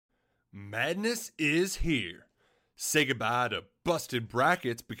Madness is here. Say goodbye to busted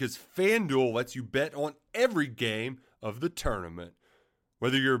brackets because FanDuel lets you bet on every game of the tournament.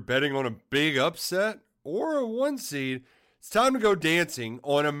 Whether you're betting on a big upset or a one seed, it's time to go dancing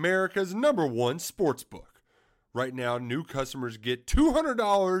on America's #1 sportsbook. Right now, new customers get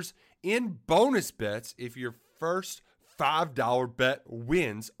 $200 in bonus bets if your first $5 bet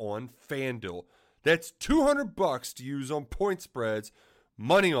wins on FanDuel. That's $200 to use on point spreads,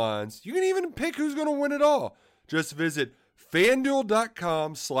 money lines. You can even pick who's going to win it all. Just visit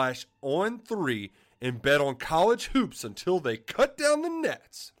FanDuel.com/on3 and bet on college hoops until they cut down the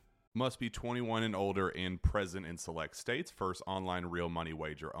nets. Must be 21 and older and present in select states. First online real money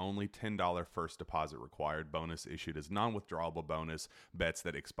wager only. $10 first deposit required. Bonus issued as non-withdrawable bonus. Bets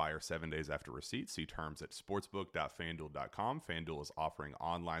that expire 7 days after receipt. See terms at sportsbook.fanduel.com. FanDuel is offering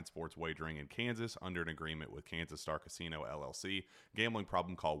online sports wagering in Kansas under an agreement with Kansas Star Casino, LLC. Gambling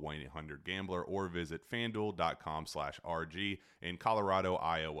problem? Call 1-800-GAMBLER or visit fanduel.com/RG in Colorado,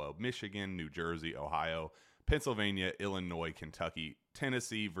 Iowa, Michigan, New Jersey, Ohio, Pennsylvania, Illinois, Kentucky,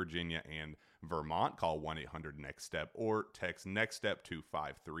 Tennessee, Virginia, and Vermont. Call 1-800-NEXT-STEP or text NEXT-STEP to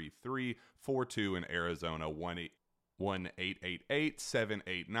 53342 in Arizona,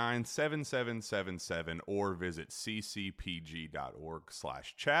 1-888-789-7777 or visit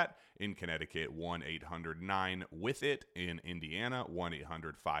ccpg.org/chat. In Connecticut, 1-800-9-WITH-IT. In Indiana,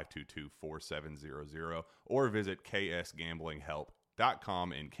 1-800-522-4700 or visit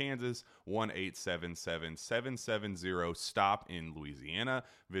ksgamblinghelp.com. In Kansas, 1-877-770-STOP in Louisiana.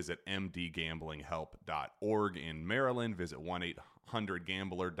 Visit mdgamblinghelp.org in Maryland. Visit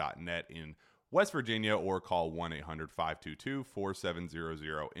 1-800-gambler.net in West Virginia or call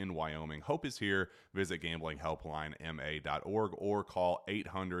 1-800-522-4700 in Wyoming. Hope is here. Visit gamblinghelplinema.org or call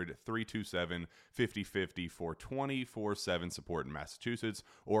 800-327-5050 for 24/7 support in Massachusetts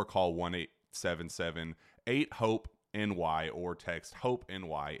or call 1-877-8-HOPE NY or text Hope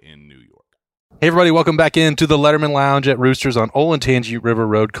NY in New York. Hey everybody, welcome back into the Letterman Lounge at Roosters on Olentangy River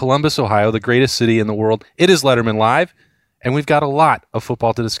Road, Columbus, Ohio, the greatest city in the world. It is Letterman Live, and we've got a lot of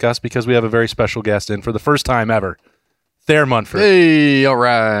football to discuss because we have a very special guest in for the first time ever. Thayer Munford. Hey, all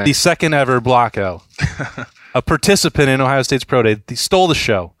right. The second ever Blocko. A participant in Ohio State's Pro Day. He stole the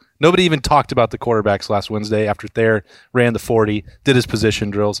show. Nobody even talked about the quarterbacks last Wednesday after Thayer ran the 40, did his position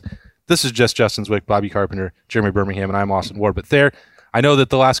drills. This is just Justin Zwick, Bobby Carpenter, Jeremy Birmingham, and I'm Austin Ward. But Thayer, I know that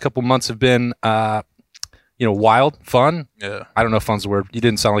the last couple months have been, wild, fun. Yeah. I don't know if fun's the word. You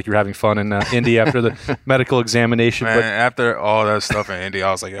didn't sound like you were having fun in Indy after the medical examination. Man, after all that stuff in Indy,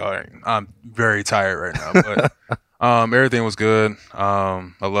 I was like, all right, I'm very tired right now. But everything was good.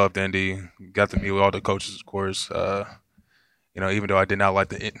 I loved Indy. Got to meet with all the coaches, of course. Even though I did not like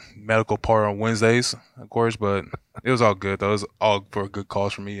the medical part on Wednesdays, of course, but it was all good. That was all for a good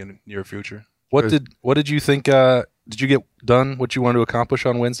cause for me in the near future. What did you think? Did you get done what you wanted to accomplish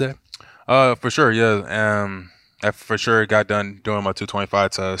on Wednesday? For sure, yeah. I for sure got done doing my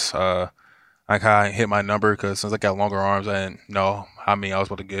 225 test. I kind of hit my number because since I got longer arms, I didn't know how many I was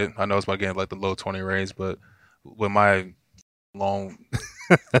about to get. I know I was about to get like the low 20 range, but with my long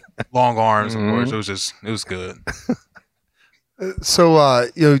arms, of course, it was good. So,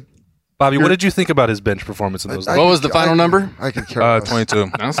 Bobby, what did you think about his bench performance in those? What was the final number? I could care less.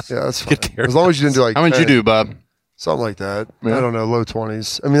 22. Yeah, that's fine. As long as you didn't do like How much you do, Bob? something like that. Yeah. I don't know, low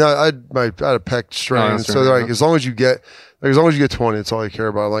 20s. I mean, I had a pec strain, that's so right. like as long as you get 20, it's all I care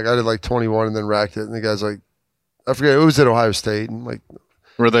about. Like I did like 21 and then racked it, and the guy's like, I forget, it was at Ohio State, and like,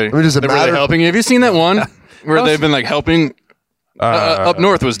 Were they? I mean, does it Were they matter? helping you? Have you seen that one where they've been like helping? Up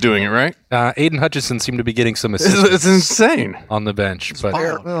north was doing it, right? Aiden Hutchinson seemed to be getting some assistance. It's insane On the bench, but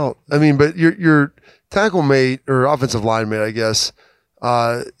Well, I mean, but your tackle mate or offensive line mate, I guess,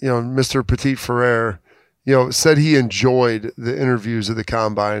 Mr. Petit Ferrer, said he enjoyed the interviews at the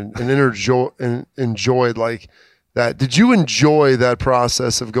combine and enjoyed like that. Did you enjoy that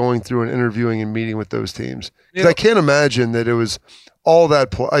process of going through and interviewing and meeting with those teams? Because I can't imagine that it was all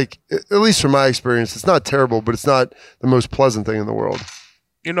that, at least from my experience, it's not terrible, but it's not the most pleasant thing in the world.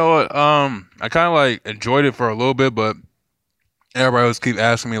 You know what? I kind of like enjoyed it for a little bit, but everybody always keep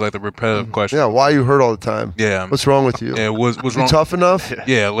asking me like the repetitive question. Yeah, why you hurt all the time? Yeah. What's wrong with you? Yeah, what's You wrong? tough enough?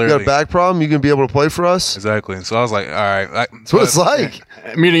 Yeah, You literally. got a back problem? You can be able to play for us? Exactly. So I was like, all right. That's what it's like.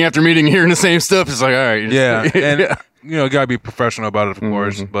 Meeting after meeting, hearing the same stuff. It's like, all right. Yeah, and you got to be professional about it, of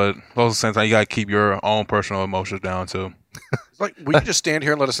course. But also, at the same time, you got to keep your own personal emotions down too. It's like, will you just stand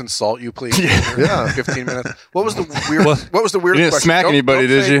here and let us insult you, please? Yeah. 15 minutes. What was the weird? What was the weirdest You didn't question? smack anybody,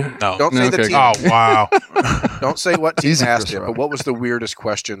 did say, you? No. Don't say the Okay. team. Oh wow! Don't say what team Easy, asked Chris it. Rock. But what was the weirdest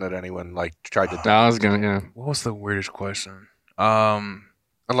question that anyone like tried to? No, I was gonna, yeah. What was the weirdest question? I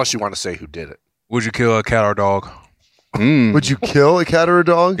Unless you want to say who did it. Would you kill a cat or dog? Would you kill a cat or a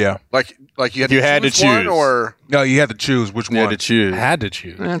dog? Yeah. Like you You had to choose one, choose. or No, you had to choose which You had one. to choose. Had to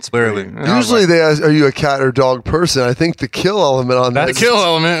choose. That's Clearly. pretty- Usually they ask, "Are you a cat or dog person?" I think the kill element on that the kill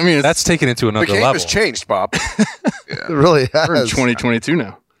element. I mean, it's That's taken it to the another game level. has changed, Bob. it really we're in has. 2022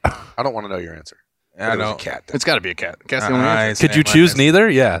 now. I don't want to know your answer. I But it was know. a cat. It's got to be a cat. Cat's the only I answer. ain't Could you saying my choose answer. neither?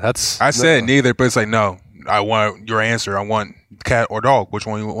 Yeah, that's I said neither, but it's like no. I want your answer. I want cat or dog. Which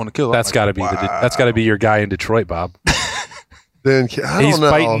one you want to kill? that's I'm got to like, be wow. that's got to be your guy in Detroit, Bob. Then I He's don't know.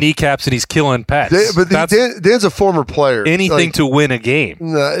 biting kneecaps and he's killing pets. That's Dan's a former player. anything Like, to win a game.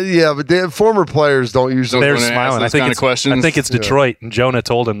 yeah, but former players don't usually. They're wanna ask smiling. those I think kinda it's questions? I think it's Detroit, and Jonah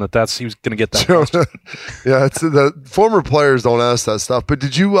told him that he was going to get that. question. Yeah, it's the former players don't ask that stuff. But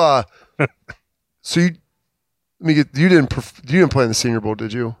did you? So you, you didn't play in the Senior Bowl,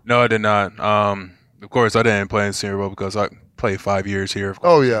 did you? No, I did not. Of course, I didn't play in Senior Bowl because I played 5 years here. Of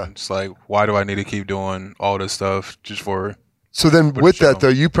Oh, course. yeah. It's like, why do I need to keep doing all this stuff just for? So then, For with the show. that though,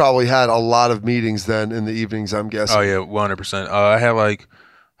 you probably had a lot of meetings then in the evenings. I'm guessing. Oh yeah, 100%. I had like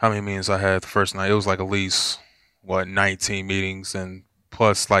how many meetings I had the first night? It was like at least 19 meetings and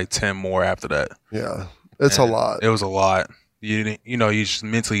plus like 10 more after that. Yeah, it's a And lot. It was a lot. You you're just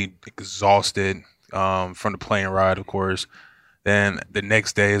mentally exhausted from the plane ride, of course. Then the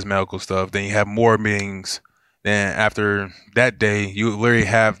next day is medical stuff. Then you have more meetings. Then after that day, you literally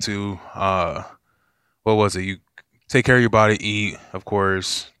have to what was it? You take care of your body, eat, of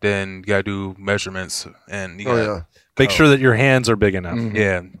course. Then you gotta do measurements and you Oh gotta, yeah. Make sure that your hands are big enough.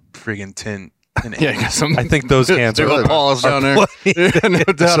 yeah, freaking 10. Yeah, got some I think those hands big are old paws down there. No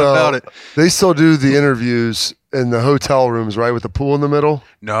doubt So about it. they still do the interviews in the hotel rooms, right, with the pool in the middle.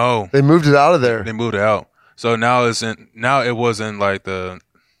 No, They moved it out of there. they moved it out. So now it wasn't like the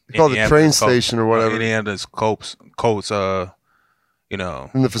They call it the train Indianapolis Colts- station or whatever. Indianapolis Colts, in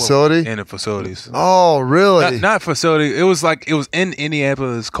In the facility? in the facilities. Oh, really? Not facility. It was in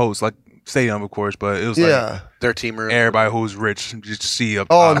Indianapolis Colts, like stadium, of course, but it was like yeah. Their team room. everybody who's rich just see up.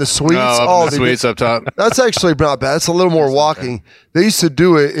 Oh, top. and the suites. Oh, the they suites did- up top. That's actually not bad. It's a little more walking. They used to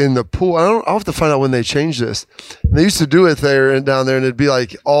do it in the pool. I'll have to find out when they changed this. They used to do it there and down there, and it'd be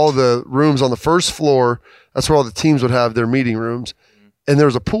like all the rooms on the first floor. That's where all the teams would have their meeting rooms. And there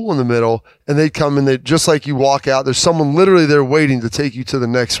was a pool in the middle, and they'd come and they just like you walk out. There's someone literally there waiting to take you to the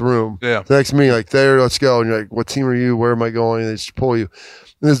next room. Yeah. The next meeting, like there, let's go. And you're like, what team are you? Where am I going? And they just pull you.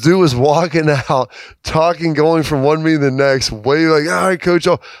 And this dude was walking out, talking, going from one meeting to the next, way like, all right, coach,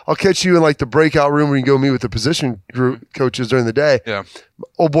 I'll catch you in like the breakout room where you can go meet with the position group coaches during the day. Yeah.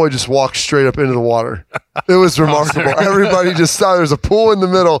 Old boy just walked straight up into the water. It was remarkable. Everybody just saw there's a pool in the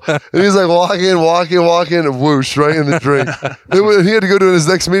middle, and he's like walking, and whoosh right in the drink. He had to go to his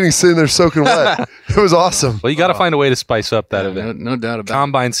next meeting sitting there soaking wet. It was awesome. Well, you got to find a way to spice up that event. No doubt about it.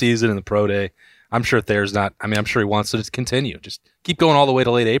 Combine season and the pro day. I'm sure Thayer's not. I mean, I'm sure he wants it to continue. Just keep going all the way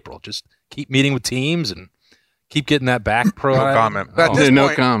to late April. Just keep meeting with teams and keep getting that back pro. No comment. At Oh. this no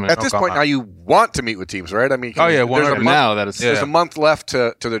point, comment. At No this comment. point, now you want to meet with teams, right? I mean, Oh, yeah, there's a month, Now that it's there's Yeah. a month left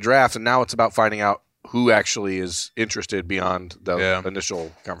to the draft, and now it's about finding out who actually is interested beyond the Yeah.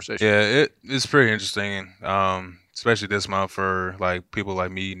 initial conversation. Yeah, it's pretty interesting, especially this month for like people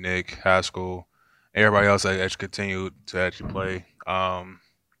like me, Nick, Haskell, everybody else that actually continue to actually play.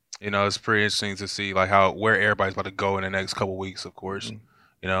 It's pretty interesting to see like where everybody's about to go in the next couple weeks. Of course,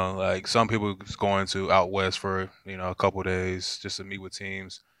 like some people is going to out west for a couple days just to meet with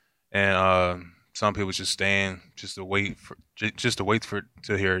teams, and some people just staying just to wait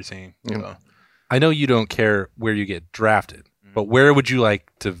to hear a team. Yeah. So. I know you don't care where you get drafted, but where would you like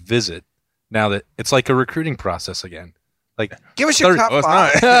to visit now that it's like a recruiting process again? Like, Give us your Third- top Well, it's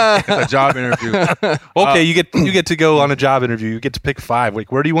five. not. It's a job interview. okay, you get to go on a job interview. You get to pick 5.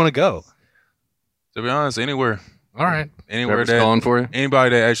 Like, where do you want to go? To be honest, anywhere All right. anywhere Whoever's that calling for you.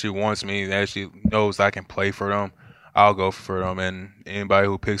 anybody that actually wants me, that actually knows I can play for them, I'll go for them. And anybody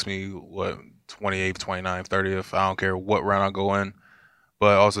who picks me, 28th, 29th, 30th, I don't care what round I go in.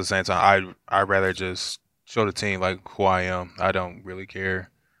 But also at the same time, I'd rather just show the team like who I am. I don't really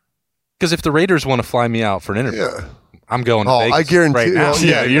care. Because if the Raiders want to fly me out for an interview, Yeah. I'm going to Oh, Vegas I guarantee- right now. oh,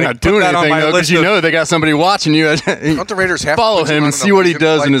 Yeah, you're not Put doing that on anything my though because list you of- know they got somebody watching you. Don't the Raiders have to Follow put you him on and an see what he Allegiant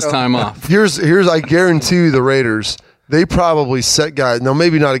does in flight, his though? time off. Here's I guarantee you the Raiders, they probably set guys. Now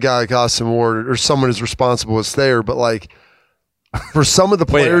maybe not a guy like Austin Ward or someone as responsible as Thayer, but like for some of the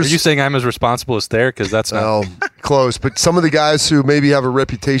Wait, are players, you saying I'm as responsible as Thayer? Because that's not. no, close. But some of the guys who maybe have a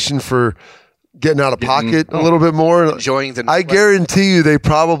reputation for getting out of pocket a little bit more. Enjoying the. I guarantee you, they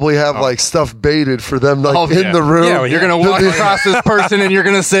probably have like stuff baited for them in the room. Yeah, you're gonna walk across this person and you're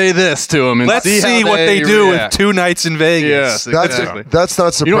gonna say this to them. And Let's see what they do with 2 nights in Vegas. Yes, exactly. That's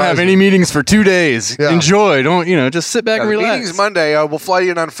not surprising. You don't have any meetings for 2 days. Yeah. Enjoy. Don't just sit back and the relax. meeting's Monday. We'll fly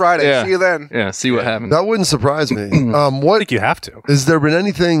you in on Friday. Yeah. See you then. Yeah, see what happens. That wouldn't surprise me. I What think you have to. has there been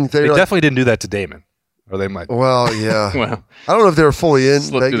anything They like, definitely didn't do that to Damon, or they might. well, yeah. Well, I don't know if they were fully in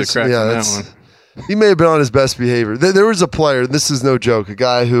slipped through the Vegas. cracks Yeah, on that that's- one. he may have been on his best behavior. There was a player. This is no joke. A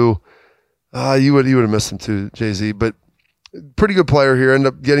guy who you would have missed him too, Jay-Z, but pretty good player here. Ended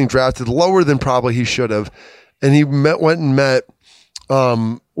up getting drafted lower than probably he should have, and he went and met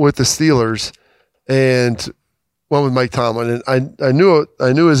with the Steelers and went with Mike Tomlin. And I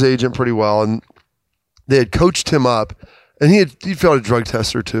knew his agent pretty well, and they had coached him up, and he failed a drug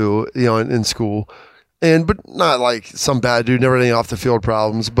test or two, in school. But not like some bad dude, never had any off the field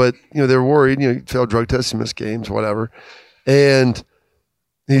problems. But they were worried. He failed drug tests, he missed games, whatever. And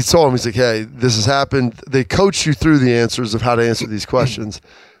he told him, he's like, "Hey, this has happened." They coached you through the answers of how to answer these questions.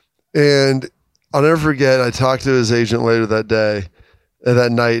 And I'll never forget. I talked to his agent later that day,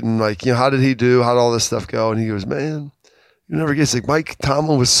 that night, and like, how did he do? How did all this stuff go? And he goes, "Man, you never get." He's like, "Mike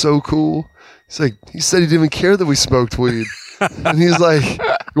Tomlin was so cool." He's like, he said he didn't even care that we smoked weed. And he's like, he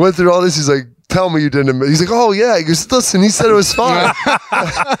went through all this. He's like, "Tell me you didn't." He's like, "Oh yeah." He goes, "Listen, he said it was fine."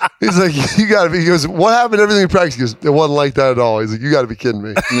 He's like, "You got to be." He goes, "What happened to everything in practice?" He goes, "It wasn't like that at all." He's like, "You got to be kidding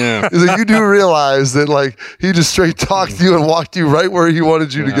me." Yeah. He's like, "You do realize that like he just straight talked to you and walked you right where he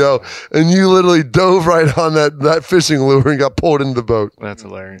wanted you to go, and you literally dove right on that fishing lure and got pulled into the boat." That's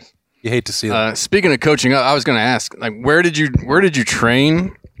hilarious. You hate to see that. Speaking of coaching, I was going to ask, like, where did you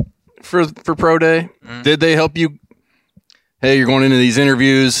train for pro day? Did they help you? Hey, you're going into these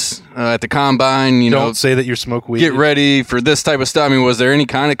interviews at the combine. Don't say that you smoke weed. Get ready for this type of stuff. I mean, was there any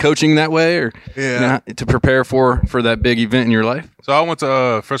kind of coaching that way, or to prepare for that big event in your life? So I went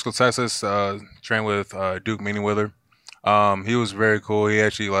to Frisco, Texas, trained with Duke Meaningwither. He was very cool. He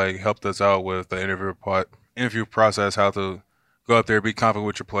actually helped us out with the interview process, how to go up there, be confident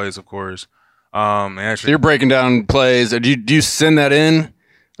with your plays, of course. And So actually, you're breaking down plays. Do you send that in,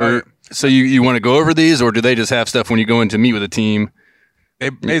 or so you want to go over these, or do they just have stuff when you go in to meet with a team? they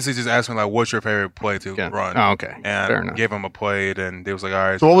basically just asked me what's your favorite play to run? Oh, okay. Fair And enough. gave him a play, and they was like, all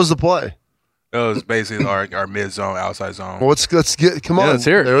right. So what was the play? It was basically our mid zone, outside zone. Well, let's get. Come on, let's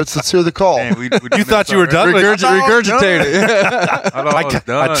hear it. Let's hear the call. And we You thought you were done with it? Regurgitate it. I thought I was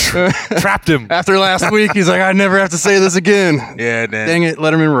done. Trapped him. After last week, he's like, I never have to say this again. Yeah, then Dang it,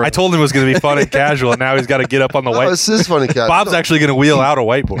 let him in. I told him it was going to be fun and casual, and now he's got to get up on the Oh, white. this is funny, Cat. Bob's actually going to wheel out a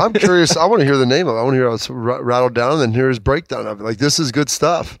whiteboard. I'm curious. I want to hear the name of it. I want to hear how it's rattled down and then hear his breakdown of it. Like, this is good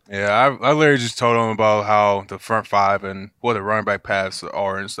stuff. Yeah, I literally just told him about how the front five and what the running back paths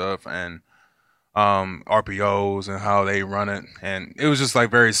are and stuff, and RPOs and how they run it, and it was just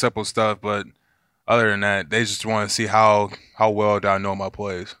very simple stuff. But other than that, they just want to see how well do I know my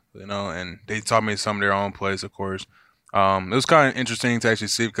plays, And they taught me some of their own plays, of course. It was kind of interesting to actually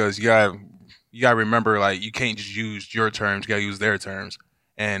see because you gotta remember you can't just use your terms, you gotta use their terms,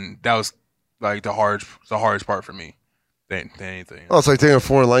 and that was the hardest part for me. Than anything. Oh, it's like taking a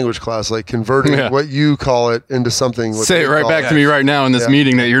foreign language class, like converting what you call it into something. What Say they it right call back to me right now in this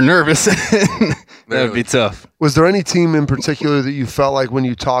meeting that you're nervous. That would be tough. Was there any team in particular that you felt like when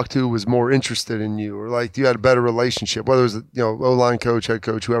you talked to was more interested in you, or you had a better relationship, whether it was O-line coach, head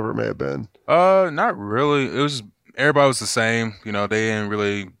coach, whoever it may have been? Not really. It was everybody was the same. They didn't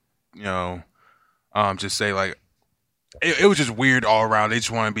really, just say It was just weird all around. They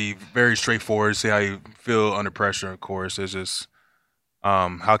just want to be very straightforward, see how you feel under pressure, of course. It's just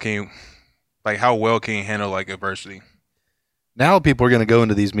how well can you handle adversity? Now people are going to go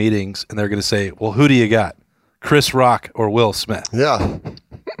into these meetings and they're going to say, well, who do you got? Chris Rock or Will Smith? Yeah.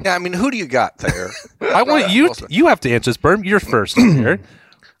 Yeah, I mean, who do you got there? I want you have to answer this, Berm. You're first here.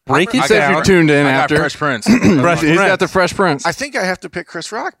 Break it Says down. you're tuned in I got after. Fresh Prince. Fresh He's Prince. got the Fresh Prince. I think I have to pick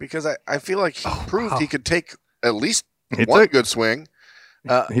Chris Rock because I feel like he proved he could take at least He one took- good swing. he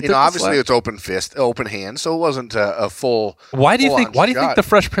took the Obviously slack. it's open hand, so it wasn't a full. Why do you full-on think shot. the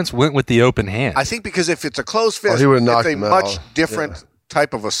Fresh Prince went with the open hand? I think because if it's a closed fist, he would've it's knocked a him out. much different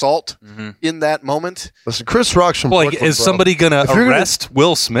type of assault in that moment. Listen, Chris Rock's from well, Brooklyn, is bro. somebody going to If you're gonna- arrest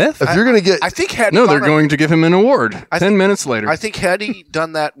Will Smith? If you're going to get I think had No, he they're gone going to give him an award. 10 minutes later. I think had he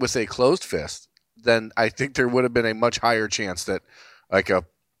done that with a closed fist, then I think there would have been a much higher chance that a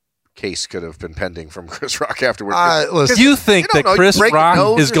case could have been pending from Chris Rock afterwards. listen, Do you think don't that know, you Chris break a Rock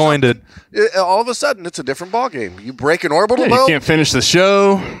nose is or going to? All of a sudden, it's a different ballgame. You break an orbital Yeah, you bone. can't finish the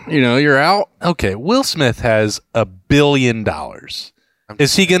show. You're out. Okay, Will Smith has $1 billion.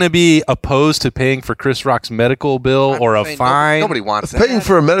 Is he going to be opposed to paying for Chris Rock's medical bill or a fine? Nobody wants that. Paying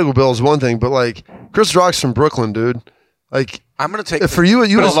for a medical bill is one thing, but like Chris Rock's from Brooklyn, dude. Like I'm going to take for you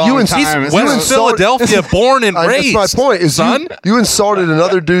West insulted Philadelphia, born and raised. That's my point. Is son. You insulted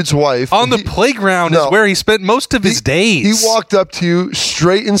another dude's wife On the playground is where he spent most of his days. He walked up to you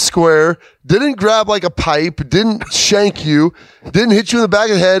straight and square, didn't grab like a pipe, didn't shank you, didn't hit you in the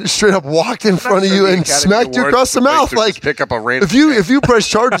back of the head, straight up walked in front of you and smacked you across the mouth. Like pick up a random if you press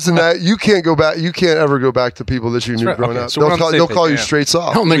charges in that, you can't go back. You can't ever go back to people that you knew growing up. so They'll call you straight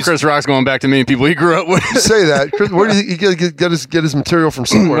soft. I don't think Chris Rock's going back to many people he grew up with. Say that. Chris, where do you think he get his material from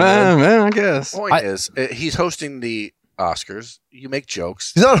somewhere? Man, I guess. The point is, he's hosting the Oscars. You make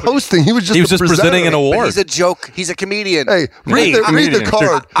jokes. He's not hosting. He was just presenting an award. But he's a joke. He's a comedian. Read the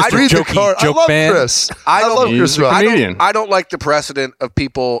card. Read the card. I love Chris. I love Chris Rock. I don't like the precedent of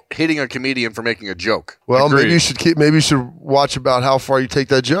people hitting a comedian for making a joke. Well, maybe you should watch about how far you take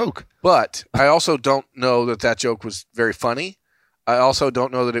that joke. But I also don't know that joke was very funny. I also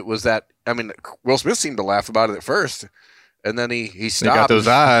don't know that it was that. I mean, Will Smith seemed to laugh about it at first. And then he stopped. He got those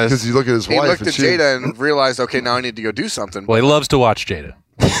eyes. Because you look at his wife. He looked at Jada and realized, okay, now I need to go do something. Well, he loves to watch Jada.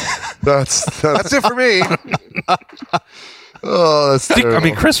 That's it for me. Oh, that's terrible. I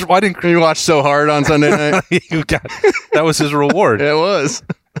mean, Chris, why didn't you watch So Hard on Sunday night? That was his reward. It was.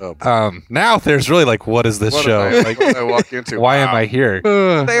 Now there's really like, what is this show? What did I walk into? Why am I here?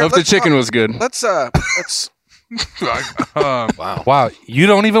 Hope the chicken was good. Let's Wow. You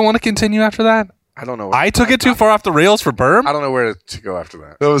don't even want to continue after that? I don't know. I took it too far off the rails for Berm? I don't know where to go after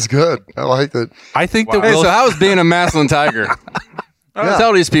that. That was good. I like that. I think Hey, so how was being a Massillon Tiger?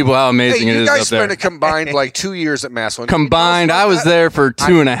 Tell these people how amazing it is up there. You guys spent a combined 2 years at Massillon. Combined, I was there for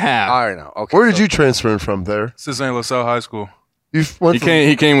 2.5. I know. Okay. Where did you transfer in from there? Cincinnati LaSalle High School. He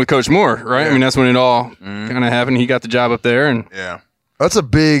came with Coach Moore, right? Yeah. I mean, that's when it all kind of happened. He got the job up there, and That's a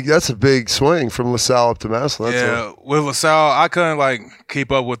big swing from LaSalle up to Massillon. With LaSalle, I couldn't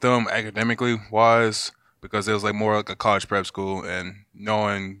keep up with them academically wise because it was more like a college prep school. And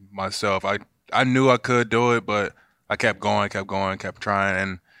knowing myself, I knew I could do it, but I kept going, kept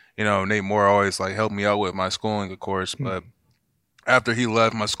trying. And Nate Moore always helped me out with my schooling, of course. But after he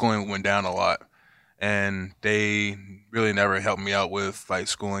left, my schooling went down a lot, and they really never helped me out with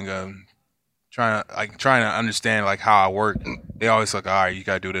schooling. Trying to understand how I work. They always all right, you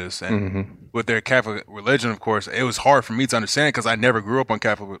gotta do this. And with their Catholic religion, of course, it was hard for me to understand because I never grew up on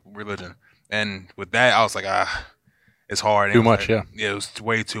Catholic religion. And with that, I was it's hard. Too much, yeah. Yeah, it was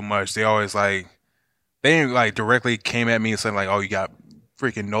way too much. They always they didn't directly came at me and said oh, you got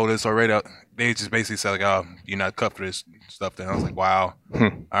freaking notice already. They just basically said oh, you're not cut for this stuff. Then I was wow.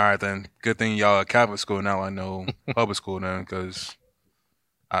 All right, then good thing y'all at Catholic school. Now I know public school then because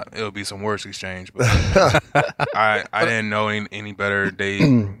it'll be some worse exchange. But I didn't know any better.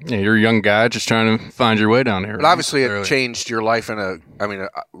 You're a young guy just trying to find your way down here. But obviously, it changed your life in a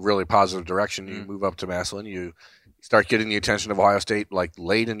really positive direction. You move up to Massillon. You start getting the attention of Ohio State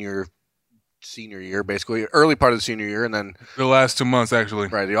late in your senior year, basically early part of the senior year, and then the last 2 months actually.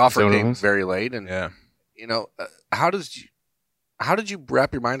 Right, the offer came very late, and how did you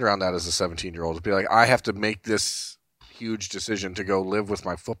wrap your mind around that as a 17-year-old to be I have to make this huge decision to go live with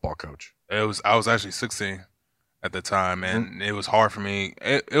my football coach? I was actually 16 at the time, and it was hard for me.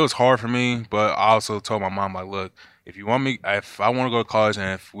 It was hard for me, but I also told my mom look, if I want to go to college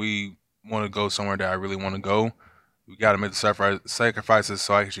and if we want to go somewhere that I really want to go, we got to make the sacrifices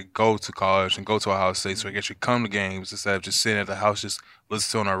so I can actually go to college and go to Ohio State so I can actually come to games instead of just sitting at the house just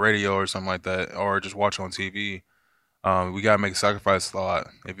listening to it on our radio or something like that or just watch on TV. We gotta make sacrifices a lot.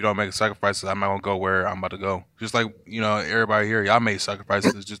 If you don't make sacrifices, I'm not gonna go where I'm about to go. Just everybody here, y'all made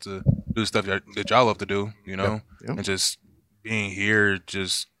sacrifices just to do stuff that y'all love to do, and just being here,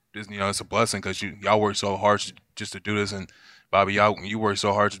 just it's a blessing because y'all work so hard just to do this. And Bobby, you work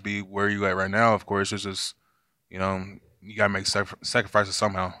so hard to be where you at right now. Of course, it's just you gotta make sacrifices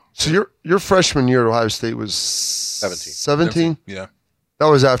somehow. So your freshman year at Ohio State was 17? Yeah. That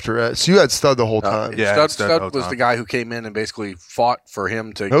was after so you had Stud the whole time. Yeah, Stud was the guy who came in and basically fought for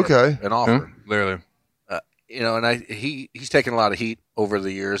him to get an offer. Literally. And he's taken a lot of heat over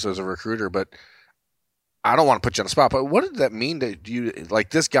the years as a recruiter, but I don't want to put you on the spot, but what did that mean to you?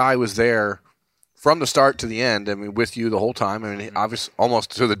 This guy was there from the start to the end, with you the whole time. Obviously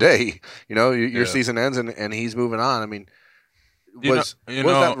almost to the day, your season ends and he's moving on. Was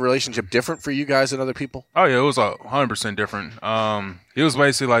that relationship different for you guys than other people? Oh yeah, it was 100% different. He was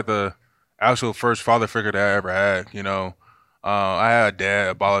basically the actual first father figure that I ever had. I had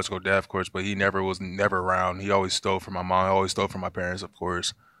a biological dad, of course, but he was never around. He always stole from my mom. He always stole from my parents, of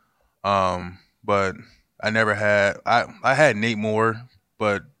course. But I never had. I had Nate Moore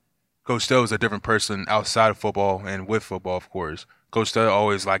but Coach Stowe is a different person outside of football and with football, of course. Coach Stowe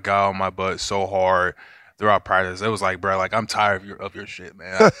always like got on my butt so hard throughout practice. It was like, bro, like I'm tired of your shit,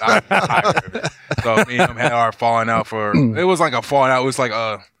 man. I'm tired of it. So me and him had our falling out for. It was like a falling out. It was like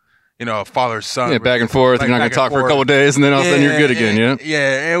a father son. Yeah, back and forth. Like, you're not gonna talk for a couple of days, and then all of a sudden you're good again. Yeah.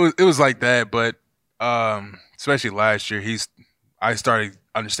 Yeah, it was like that. But especially last year, I started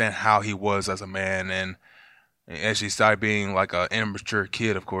understanding how he was as a man, and actually started being like an immature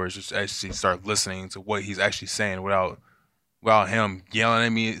kid. Of course, just actually start listening to what he's actually saying without him yelling at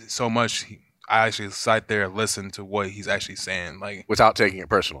me so much. I actually sat there and listened to what he's actually saying, like without taking it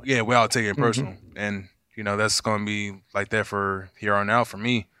personally. Yeah, without taking it personal. And that's going to be like that for here on out for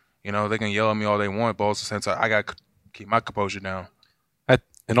me. They can yell at me all they want, but also since I got to keep my composure down.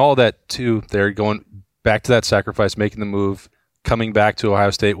 And all that too, they're going back to that sacrifice, making the move, coming back to Ohio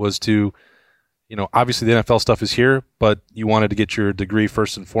State was to, obviously the NFL stuff is here, but you wanted to get your degree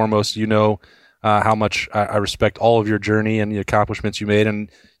first and foremost. How much I respect all of your journey and the accomplishments you made,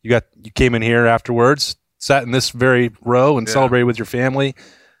 and you came in here afterwards, sat in this very row and celebrated with your family.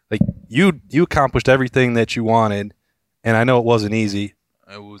 Like you accomplished everything that you wanted, and I know it wasn't easy.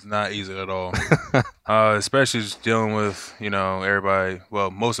 It was not easy at all, especially just dealing with everybody. Well,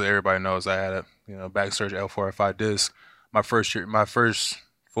 mostly everybody knows I had a back surgery L4 L5 disc. My first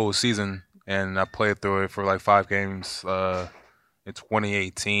full season, and I played through it for like 5 games in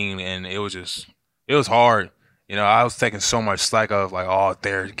 2018, and it was hard. I was taking so much slack of like, oh,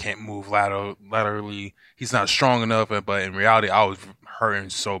 Thayer can't move laterally. He's not strong enough. But in reality, I was hurting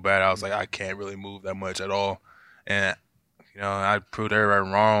so bad. I was like, I can't really move that much at all. And I proved everybody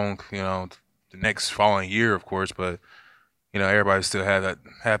wrong. The next following year, of course, but everybody still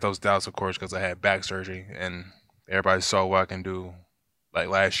had those doubts, of course, because I had back surgery, and everybody saw what I can do, like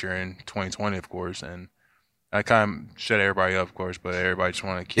last year in 2020, of course, and I kind of shut everybody up, of course, but everybody just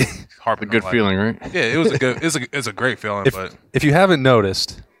want to keep harping. A good feeling, right? Yeah, it was it's a great feeling. But if you haven't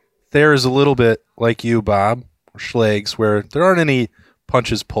noticed, Thayer is a little bit like you, Bob, or Schlegs, where there aren't any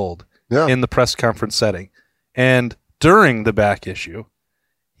punches pulled in the press conference setting. And during the back issue,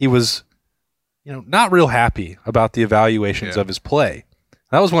 he was, not real happy about the evaluations of his play.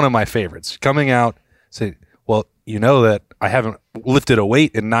 That was one of my favorites. Coming out, saying, well, that I haven't lifted a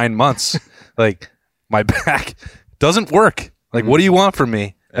weight in 9 months. Like, my back doesn't work. Like, what do you want from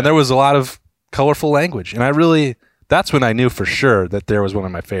me? And there was a lot of colorful language. And that's when I knew for sure that Thayer was one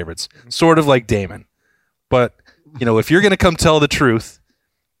of my favorites. Sort of like Damon. But, if you're going to come tell the truth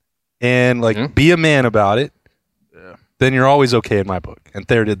and, be a man about it, then you're always okay in my book. And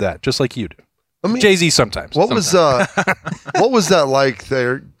Thayer did that, just like you do. Jay-Z sometimes. What was that like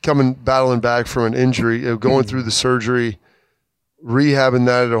there, battling back from an injury, going through the surgery, rehabbing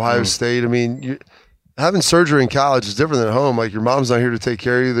that at Ohio State? I mean, having surgery in college is different than at home. Like, your mom's not here to take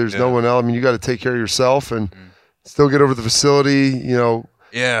care of you. There's no one else. I mean, you got to take care of yourself and still get over the facility.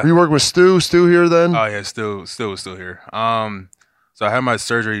 Yeah. Were you working with Stu here then? Oh yeah, Stu was still here. So I had my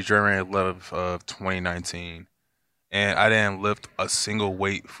surgery January 11th of 2019. And I didn't lift a single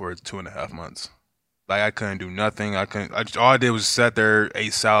weight for 2.5 months. Like, I couldn't do nothing. All I did was sat there,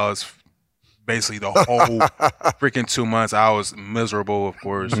 ate salads, basically the whole freaking 2 months. I was miserable, of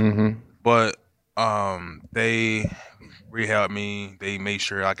course. But they rehabbed me. They made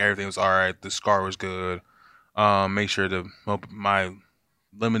sure everything was all right. The scar was good. Made sure my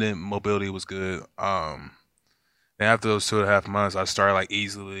limited mobility was good. Then after those 2.5 months, I started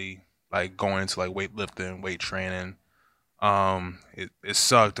easily going into weightlifting, weight training. It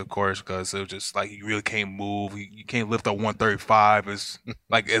sucked, of course, because it was just you really can't move. You can't lift a 135 as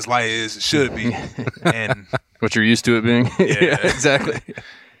light as it should be, and what you're used to it being. Yeah, exactly.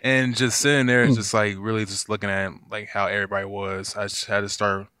 And just sitting there, just really just looking at how everybody was. I just had to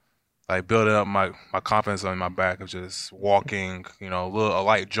start building up my confidence on my back of just walking, a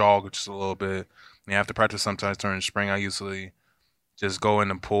light jog, just a little bit. And after practice, sometimes during the spring, I usually just go in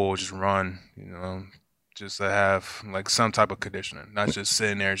the pool, just run, just to have some type of conditioning, not just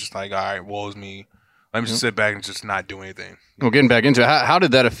sitting there just all right, woe's me. Let me just sit back and just not do anything. Well, getting back into it, how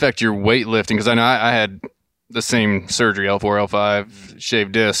did that affect your weightlifting? Because I know I had the same surgery, L4, L5,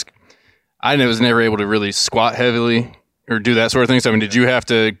 shaved disc. I was never able to really squat heavily or do that sort of thing. So, did you have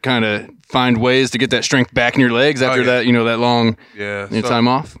to kind of find ways to get that strength back in your legs after that, that long time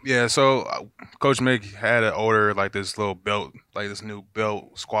off? Yeah, so Coach Mick had an order this little belt, this new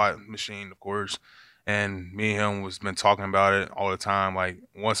belt squat machine, of course. And me and him been talking about it all the time.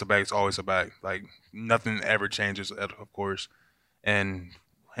 Once a back, it's always a back. Nothing ever changes, of course. And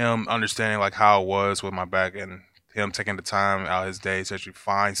him understanding how it was with my back and him taking the time out of his day to actually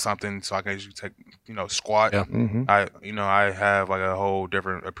find something so I can actually take, squat. Yeah. I have like a whole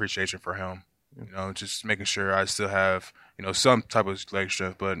different appreciation for him. Just making sure I still have, some type of leg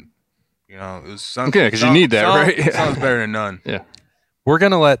strength, but it's something. Okay, because you need that, right? Sounds better than none. Yeah. We're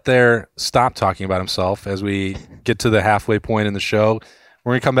going to let Thayer stop talking about himself as we get to the halfway point in the show.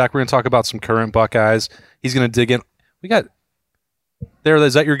 We're going to come back. We're going to talk about some current Buckeyes. He's going to dig in. We got Thayer.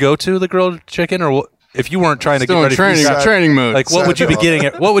 Is that your go-to, the grilled chicken, or if you weren't trying to Still get ready in training mode. like what would you be getting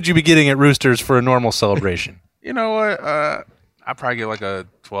at? What would you be getting at Roosters for a normal celebration? You know what? I'd probably get like a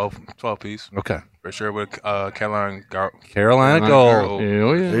 12 piece. Okay, For sure with Carolina Gold. Hell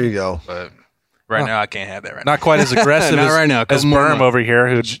yeah. There you go. But right now I can't have that right Not quite as aggressive Not as, right now. as Couple more Berm months. over here.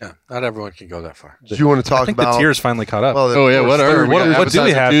 Who Yeah, not everyone can go that far. Do you want to I talk think about the tears finally caught up. Well, Oh, yeah, of course, whatever. what do we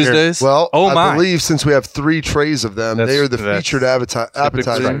Appetizer have here? Tuesdays? Well, Oh, I my. believe since we have 3 trays of them, they are the That's featured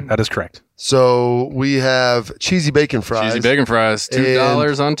appetizer. That is correct. So we have cheesy bacon fries. Cheesy bacon fries,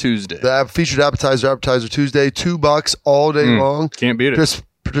 $2 on Tuesday. The featured appetizer Tuesday, $2 all day long. Can't beat it. Just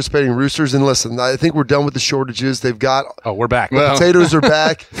participating Roosters. And listen, I think we're done with the shortages. They've got Oh, we're back. Well, potatoes are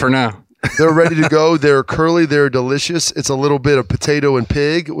back. for now. They're ready to go. They're curly. They're delicious. It's a little bit of potato and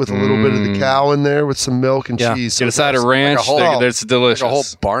pig with a little bit of the cow in there with some milk and Yeah. cheese. Get a side of that's ranch. like a whole- That's delicious. Like a whole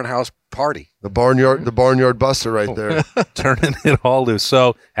barnhouse party. the barnyard buster right there. Turning it all loose.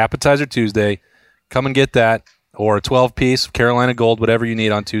 So, Appetizer Tuesday, come and get that, or a 12-piece Carolina Gold, whatever you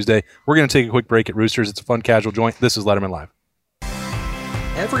need on Tuesday. We're going to take a quick break at Roosters. It's a fun, casual joint. This is Letterman Live.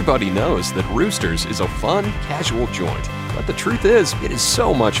 Everybody knows that Roosters is a fun, casual joint, but the truth is, it is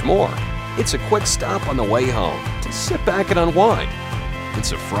so much more. It's a quick stop on the way home to sit back and unwind.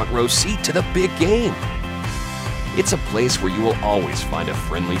 It's a front row seat to the big game. It's a place where you will always find a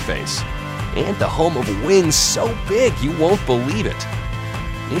friendly face. And the home of wings so big you won't believe it.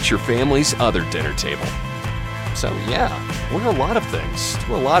 It's your family's other dinner table. So yeah, we're a lot of things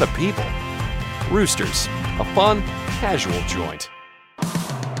to a lot of people. Roosters, a fun, casual joint.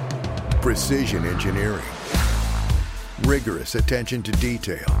 Precision engineering, rigorous attention to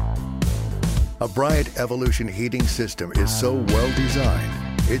detail. A Bryant Evolution heating system is so well designed,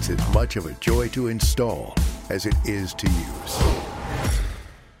 it's as much of a joy to install as it is to use.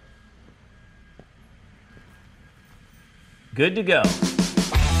 Good to go.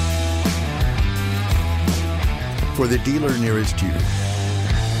 For the dealer nearest you,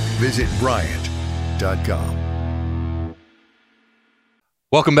 visit Bryant.com.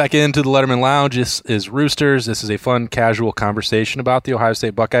 Welcome back into the Letterman Lounge. This is Roosters. This is a fun, casual conversation about the Ohio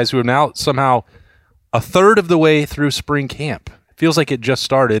State Buckeyes, who are now somehow a third of the way through spring camp. It feels like it just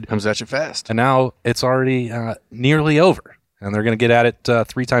started, Comes at you fast. and now it's already nearly over. And they're going to get at it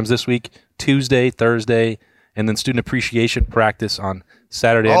 3 times this week, Tuesday, Thursday, and then student appreciation practice on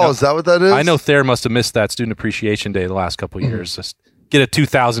Saturday. Oh, is that what that is? I know Thayer must have missed that student appreciation day the last couple of years. Just get a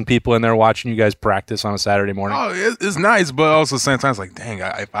 2,000 people in there watching you guys practice on a Saturday morning. Oh, it's nice, but also at the same time, it's like, dang,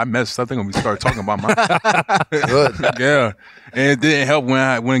 if I messed something when we start talking about my Good. yeah, and it didn't help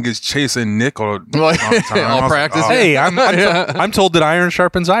when it gets chasing Nick all the time. All practice. Hey, I'm told that iron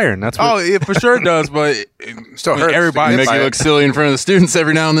sharpens iron. That's what, it for sure does, but Still hurts. everybody Make you look silly in front of the students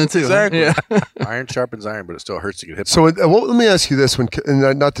every now and then, too. Exactly. Yeah. Iron sharpens iron, but it still hurts to get hit. So let me ask you this one,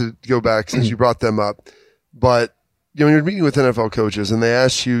 and not to go back since you brought them up, but when you're meeting with NFL coaches and they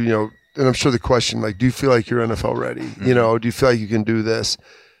ask you, and I'm sure the question, like, do you feel like you're NFL ready? Do you feel like you can do this?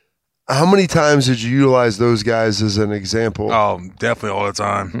 How many times did you utilize those guys as an example? Oh, definitely all the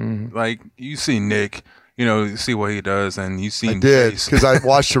time. Like you see Nick, you see what he does, and you see I did, Chase. because I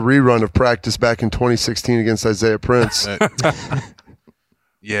watched a rerun of practice back in 2016 against Isaiah Prince.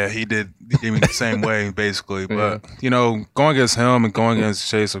 Yeah, he did. He gave me the same way, basically. But going against him and going against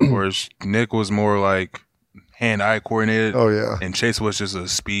Chase, of course, Nick was more like hand-eye coordinated. Oh, yeah. And Chase was just a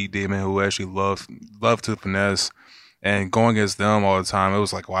speed demon who actually loved to finesse. And going against them all the time, it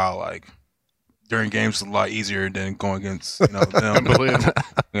was like, wow, like during games it's a lot easier than going against them.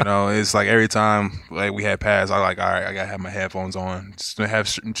 It's like every time like we had pass, I like, all right, I gotta have my headphones on just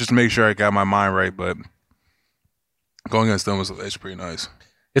to make sure I got my mind right. But going against them it's pretty nice.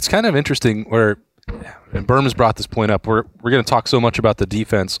 it's kind of interesting where, and Berm has brought this point up, we're going to talk so much about the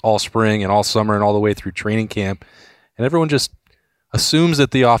defense all spring and all summer and all the way through training camp, and everyone just assumes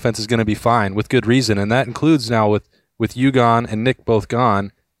that the offense is going to be fine with good reason, and that includes now with you gone and Nick both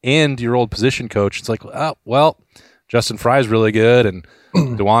gone and your old position coach. It's like, oh, well, Justin Fry's really good, and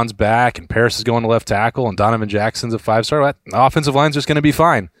DeJuan's back, and Paris is going to left tackle, and Donovan Jackson's a 5-star. The offensive line's just going to be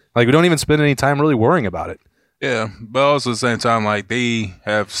fine. Like, we don't even spend any time really worrying about it. Yeah, but also at the same time, like, they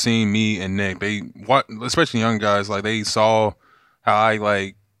have seen me and Nick. They, especially young guys, like, they saw how I,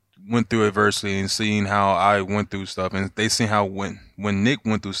 like, went through adversity and seeing how I went through stuff, and they seen how when Nick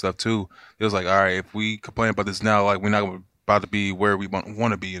went through stuff too, it was like, all right, if we complain about this now, like we're not about to be where we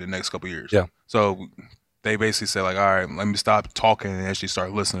want to be in the next couple of years. Yeah. So they basically said like, all right, let me stop talking and actually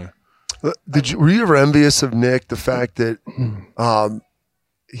start listening. Were you ever envious of Nick, the fact that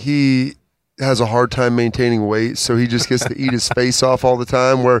he has a hard time maintaining weight, so he just gets to eat his face off all the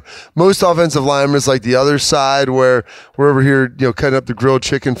time, where most offensive linemen is like the other side, where we're over here, cutting up the grilled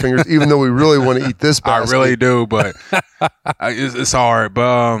chicken fingers, even though we really want to eat this basket. I really do, but it's hard.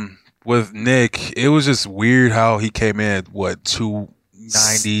 But with Nick, it was just weird how he came in at,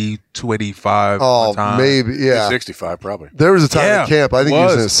 290, 285 Oh, time. maybe, yeah. 65 probably. There was a time Yeah, in camp, I think it he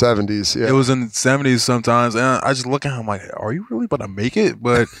was in was. his 70s. Yeah. It was in the 70s sometimes, and I just look at him like, are you really about to make it?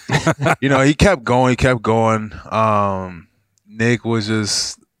 But, he kept going. Nick was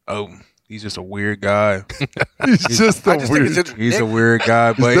just, he's just a weird guy. He's just I just think it's interesting. He's a weird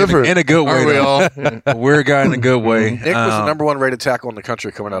guy, but different. in a good way. Aren't we though. all? A weird guy in a good way. Nick was the number one rated tackle in the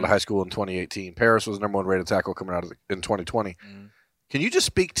country coming out of high school in 2018. Paris was the number one rated tackle coming out in 2020. Can you just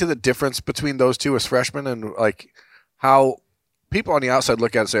speak to the difference between those two as freshmen and like how people on the outside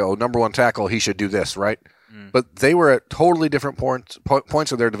look at it and say, "Oh, number one tackle, he should do this," right? But they were at totally different points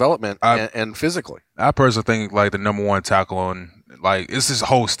of their development and physically. I personally think like the number one tackle and like it's this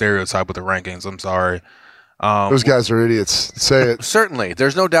whole stereotype with the rankings. I'm sorry. Those guys are idiots. Say it. Certainly,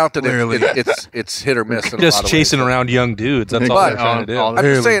 there's no doubt that Clearly. it's hit or miss. In a Just lot of chasing ways. around young dudes. That's all But they're trying to do. I'm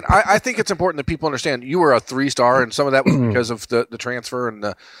just saying, I think it's important that people understand you were a 3-star, and some of that was because of the transfer and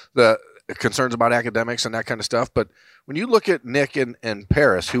the concerns about academics and that kind of stuff. But when you look at Nick and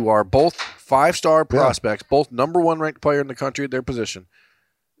Paris, who are both 5-star prospects, both number one ranked player in the country at their position,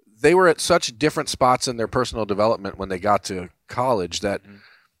 they were at such different spots in their personal development when they got to college that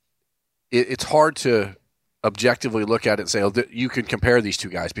it's hard to objectively look at it and say, oh, you can compare these two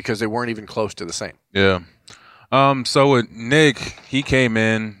guys because they weren't even close to the same. Yeah. So with Nick, he came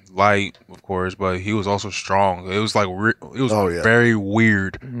in light, of course, but he was also strong. It was like it was very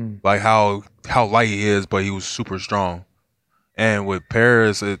weird, like how light he is, but he was super strong. And with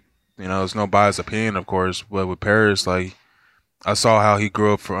Paris, it's no biased opinion, of course, but with Paris, like I saw how he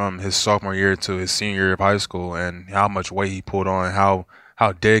grew up from his sophomore year to his senior year of high school, and how much weight he pulled on, how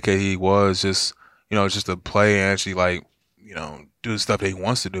dedicated he was, just to play and actually do the stuff that he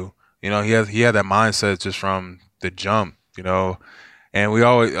wants to do. He had that mindset just from the jump, and we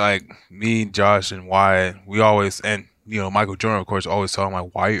always me, Josh, and Wyatt. We always and Michael Jordan, of course, always tell him like,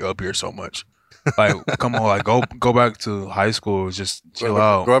 why are you up here so much? Like, come on, like go back to high school, just chill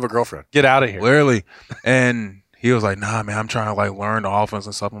out, go have a girlfriend, get out of here, literally. And he was like, nah, man, I'm trying to learn the offense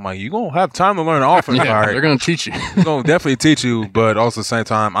and stuff. I'm like, you gonna have time to learn the offense, all right? They're gonna teach you. They're gonna definitely teach you, but also at the same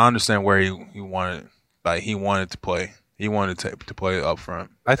time, I understand where he wanted, he wanted to play. He wanted to play up front.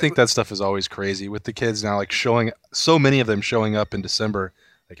 I think that stuff is always crazy with the kids now, showing so many of them showing up in December.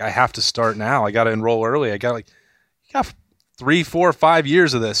 I have to start now. I got to enroll early. You got 3, 4, 5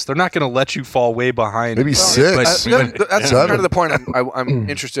 years of this. They're not going to let you fall way behind. Maybe 6. That's kind of the point I'm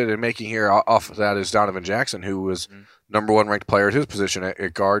interested in making here off of that is Donovan Jackson, who was number one ranked player at his position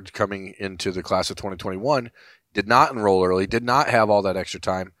at guard coming into the class of 2021, did not enroll early, did not have all that extra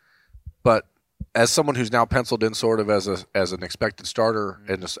time. But as someone who's now penciled in sort of as an expected starter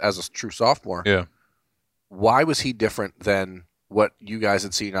and as a true sophomore, why was he different than what you guys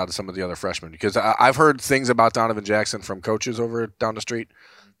had seen out of some of the other freshmen? Because I've heard things about Donovan Jackson from coaches over down the street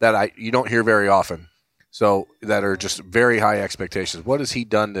that you don't hear very often, so that are just very high expectations. What has he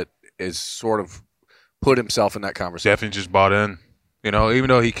done that is sort of put himself in that conversation? Definitely just bought in. Even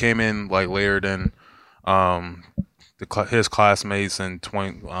though he came in later than his classmates in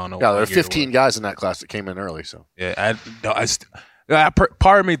 20. I don't know. Yeah, there are 15 guys in that class that came in early. So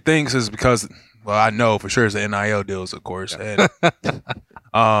part of me thinks is because. Well, I know for sure it's the NIL deals, of course, and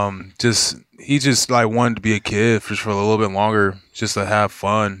he just wanted to be a kid for a little bit longer, just to have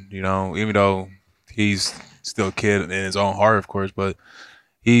fun, even though he's still a kid in his own heart, of course, but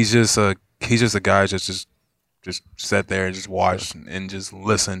he's just a guy just sat there and just watched and just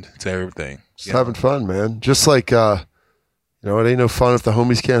listened to everything. Just having fun, man. Just like it ain't no fun if the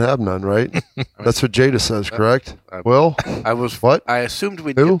homies can't have none, right? That's what Jada says, correct? Will? I assumed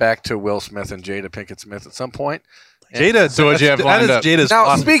we'd get back to Will Smith and Jada Pinkett Smith at some point. Jada, so what you have lined up? Jada's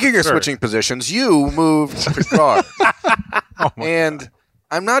now, speaking of switching positions, you moved to guard. And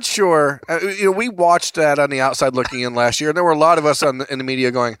I'm not sure. We watched that on the outside looking in last year, and there were a lot of us in the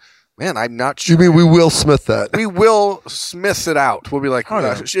media going, man, I'm not sure. You mean we Will Smith that? We will Smith it out. We'll be like,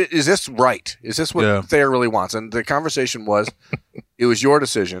 is this right? Is this what Thayer really wants? And the conversation was, it was your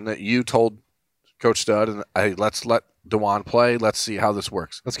decision that you told Coach Stud, and let's let DeJuan play. Let's see how this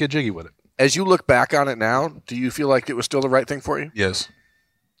works. Let's get jiggy with it. As you look back on it now, do you feel like it was still the right thing for you? Yes.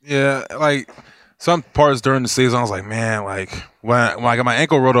 Yeah, like some parts during the season, I was like, man, like when I got my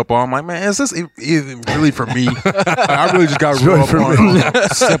ankle rolled up on, I'm like, man, is this even really for me? I really just got rolled up on a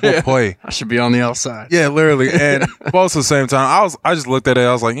simple play. I should be on the outside. Yeah, literally. And both at the same time, I just looked at it.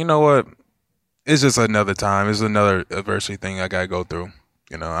 I was like, you know what? It's just another time. It's another adversity thing I gotta go through.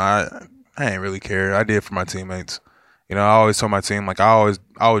 You know, I ain't really care. I did it for my teammates. You know, I always told my team, like, I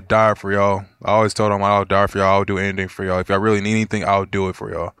would die for y'all. I always told them I would die for y'all. I would do anything for y'all. If y'all really need anything, I would do it for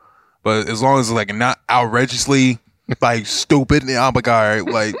y'all. But as long as it's, like, not outrageously, like, stupid, and I'm like, all right,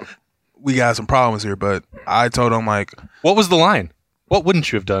 like, we got some problems here. But I told them, like. What was the line? What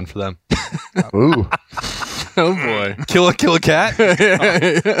wouldn't you have done for them? Ooh. Oh, boy. Kill a cat?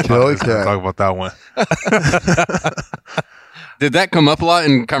 Kill a cat. Talk about that one. Did that come up a lot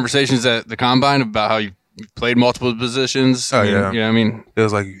in conversations at the Combine about how you played multiple positions? Oh, yeah. Yeah, I mean. It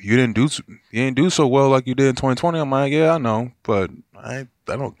was like, you didn't do so well like you did in 2020. I'm like, yeah, I know, but I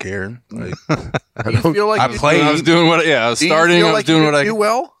don't care. Like, Do you feel like I played. I was doing what? Yeah, I was starting. I was doing what I do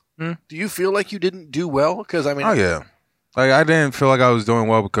well. Hmm? Do you feel like you didn't do well? Because I mean, Oh yeah, like I didn't feel like I was doing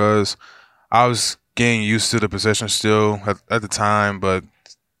well because I was getting used to the position still at the time. But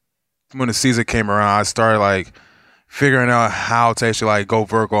when the season came around, I started like figuring out how to actually like go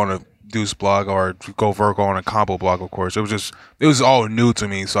vertical on a deuce block or go vertical on a combo block. Of course, it was all new to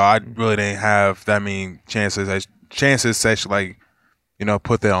me, so I really didn't have that many chances to actually like, you know,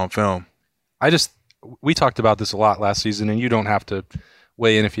 put that on film. We talked about this a lot last season, and you don't have to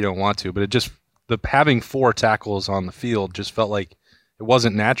weigh in if you don't want to, but having 4 tackles on the field just felt like it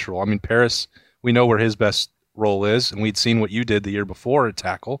wasn't natural. I mean, Paris, we know where his best role is, and we'd seen what you did the year before at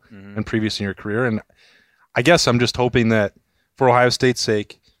tackle and previous in your career. And I guess I'm just hoping that for Ohio State's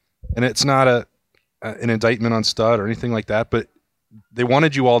sake, and it's not an indictment on Stud or anything like that, but they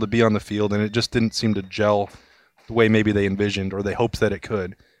wanted you all to be on the field, and it just didn't seem to gel the way maybe they envisioned or they hoped that it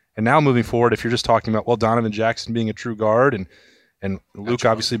could. And now moving forward, if you're just talking about, well, Donovan Jackson being a true guard and Luke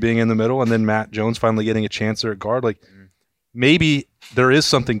obviously being in the middle, and then Matt Jones finally getting a chance there at guard, like maybe there is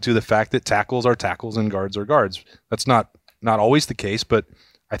something to the fact that tackles are tackles and guards are guards. That's not always the case, but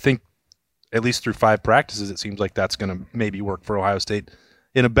I think at least through 5 practices, it seems like that's going to maybe work for Ohio State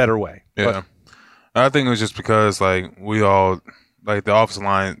in a better way. Yeah. I think it was just because, like, we all, like, the offensive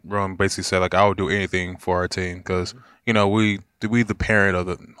line room basically said, like, I would do anything for our team because, you know, we the parent of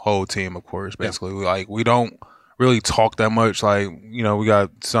the whole team, of course, basically. Yeah. Like, we don't really talk that much. Like, you know, we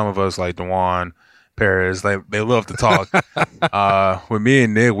got some of us, like DeJuan, Paris, they love to talk. With me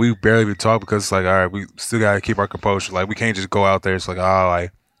and Nick, we barely talk because it's like, all right, we still got to keep our composure. Like, we can't just go out there. It's like, oh,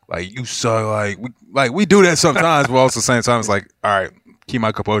 like you suck. We do that sometimes, but also at the same time, it's like, all right, keep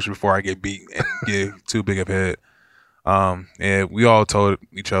my composure before I get beat and get too big of a hit. And we all told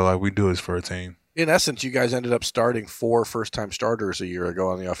each other, like, we do this for a team. in essence, you guys ended up starting 4 first-time starters a year ago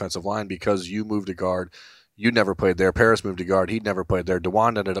on the offensive line because you moved to guard. You never played there. Paris moved to guard. He'd never played there.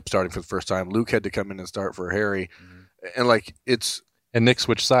 DeJuan ended up starting for the first time. Luke had to come in and start for Harry. And, like, it's – And Nick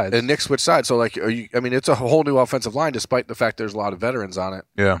switched sides. So, like, it's a whole new offensive line despite the fact there's a lot of veterans on it.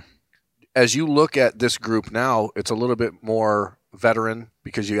 Yeah. As you look at this group now, it's a little bit more veteran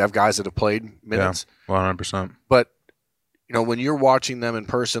because you have guys that have played minutes. Yeah, 100%. But, you know, when you're watching them in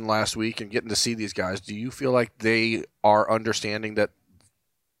person last week and getting to see these guys, do you feel like they are understanding that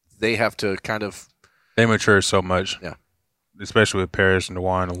they have to kind of – They mature so much. Yeah. Especially with Paris and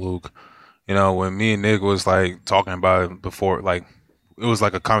DeJuan and Luke. You know, when me and Nick was, like, talking about it before, like, it was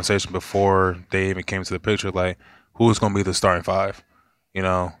like a conversation before they even came to the picture, like, who's going to be the starting 5, you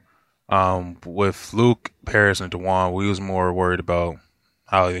know? With Luke, Paris, and DeJuan, we was more worried about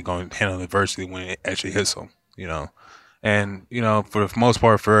how they're going to handle adversity when it actually hits them, you know. And, you know, for the most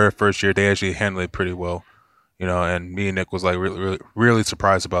part, for their first year, they actually handled it pretty well, you know. And me and Nick was, like, really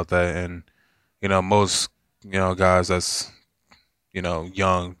surprised about that. And, you know, most, you know, guys that's, you know,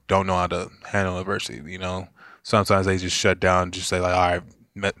 young don't know how to handle adversity, you know. Sometimes they just shut down and just say, like, all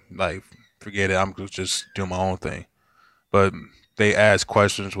right, like, forget it. I'm just doing my own thing. But they ask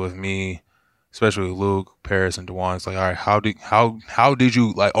questions with me, especially with Luke, Paris, and DeJuan. It's like, all right, how did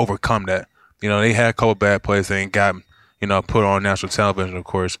you, like, overcome that? You know, they had a couple bad plays. They ain't got, you know, put on national television, of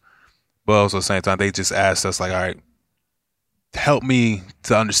course. But also at the same time, they just asked us, like, all right, help me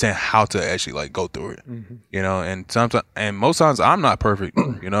to understand how to actually, like, go through it. Mm-hmm. You know, and most times I'm not perfect.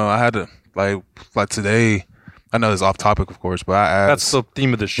 You know, I had to, like today, I know it's off topic, of course, but I asked. That's the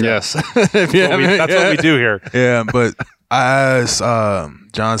theme of the show. Yes. That's what we do here. Yeah, but I asked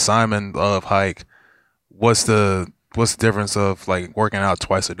John Simon of Hike, what's the what's the difference of like working out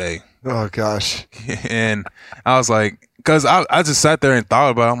twice a day? Oh gosh. And I was like, because I just sat there and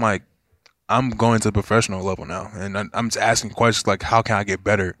thought about it. I'm like, I'm going to the professional level now, and I'm just asking questions like, how can I get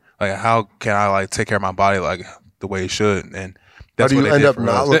better? Like, how can I like take care of my body like the way it should? And that's how do what you they end did up for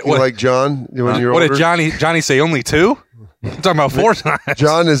not us. looking like John when you're What older? did Johnny say? Only 2? I'm talking about 4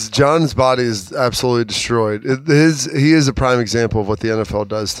 times. John's body is absolutely destroyed. He is a prime example of what the NFL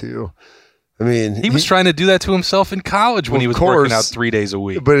does to you. I mean, He was trying to do that to himself in college when he was working out 3 days a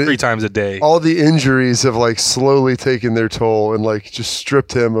week, but 3 times a day. All the injuries have like slowly taken their toll and like just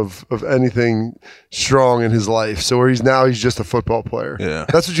stripped him of anything strong in his life. So where he's just a football player. Yeah.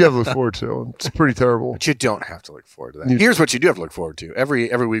 That's what you have to look forward to. It's pretty terrible. But you don't have to look forward to that. Here's what you do have to look forward to.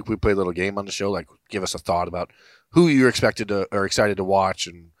 Every week we play a little game on the show, like give us a thought about who you're excited to watch.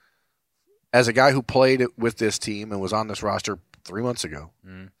 And as a guy who played with this team and was on this roster 3 months ago,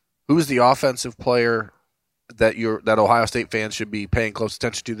 who's the offensive player that Ohio State fans should be paying close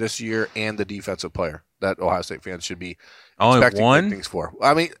attention to this year, and the defensive player that Ohio State fans should be expecting big things for?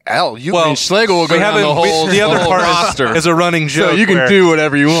 I mean, Schlegel will go down the other part roster is a running joke. So you can do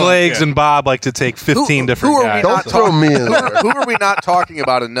whatever you want. Schlegs and Bob like to take 15 different guys. Don't throw me in there. Who are we not talking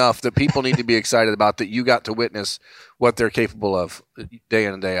about enough that people need to be excited about, that you got to witness what they're capable of day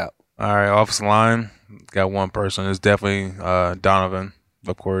in and day out? All right, offensive line, got one person. It's definitely Donovan,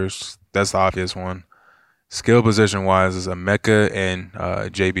 of course. That's the obvious one. Skill position-wise is Emeka and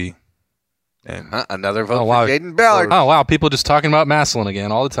JB. And another vote for Jaden Ballard. Oh, wow. People just talking about Maslin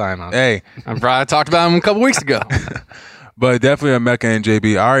again all the time. Hey. I talked about him a couple weeks ago. But definitely Emeka and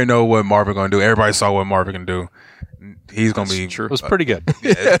JB. I already know what Marvin going to do. Everybody saw what Marvin can do. He's going to be true. It was pretty good.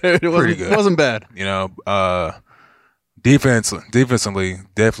 Yeah, It wasn't bad. You know, defensively,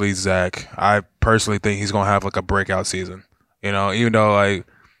 definitely Zach. I personally think he's going to have like a breakout season. You know, even though like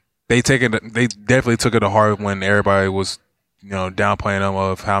they definitely took it to heart when everybody was, downplaying them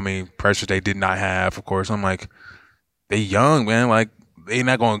of how many pressures they did not have. Of course, I'm like, they young, man. Like, they're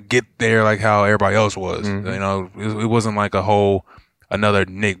not going to get there like how everybody else was. Mm-hmm. You know, it wasn't like another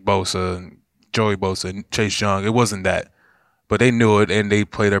Nick Bosa, Joey Bosa, Chase Young. It wasn't that. But they knew it, and they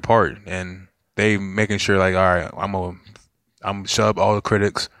played their part. And they making sure, like, all right, I'm shut up all the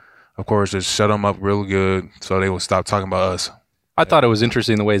critics. Of course, just shut them up real good so they will stop talking about us. I thought it was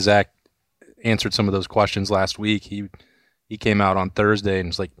interesting the way Zach answered some of those questions last week. He came out on Thursday and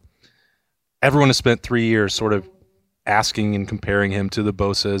was like, everyone has spent 3 years sort of asking and comparing him to the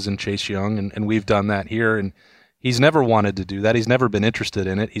Bosas and Chase Young, and we've done that here. And he's never wanted to do that. He's never been interested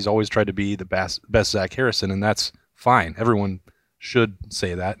in it. He's always tried to be the best Zach Harrison, and that's fine. Everyone should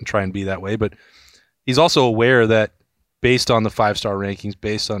say that and try and be that way. But he's also aware that based on the 5-star rankings,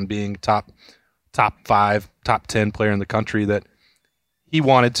 based on being top 5, top 10 player in the country, that he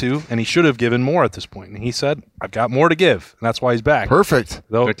wanted to, and he should have given more at this point. And he said, I've got more to give, and that's why he's back. Perfect.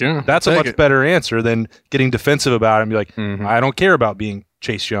 Though, that's a much better answer than getting defensive about it and be like, I don't care about being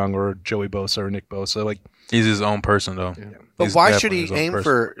Chase Young or Joey Bosa or Nick Bosa. Like, he's his own person, though. Yeah. But why should he aim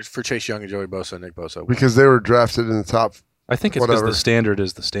for Chase Young and Joey Bosa and Nick Bosa? Because they were drafted in the top. I think it's because the standard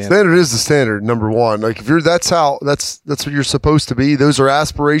is the standard. Standard is the standard, number one. Like, if you're that's what you're supposed to be. Those are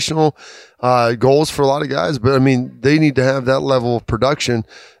aspirational goals for a lot of guys, but I mean, they need to have that level of production.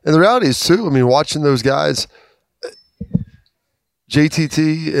 And the reality is too, I mean, watching those guys,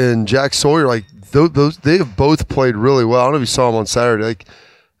 JTT and Jack Sawyer, like those they have both played really well. I don't know if you saw them on Saturday. Like,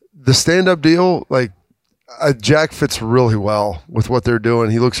 the stand-up deal, like Jack fits really well with what they're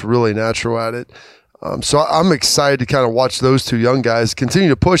doing. He looks really natural at it. So I'm excited to kind of watch those two young guys continue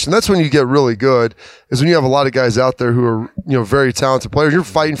to push, and that's when you get really good. Is when you have a lot of guys out there who are very talented players. You're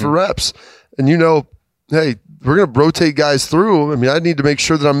fighting for reps, and hey, we're going to rotate guys through. I mean, I need to make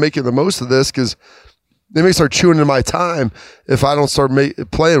sure that I'm making the most of this because they may start chewing into my time if I don't start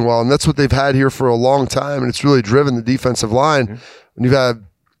playing well, and that's what they've had here for a long time, and it's really driven the defensive line. When you've had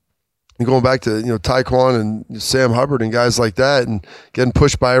going back to Tyquan and Sam Hubbard and guys like that, and getting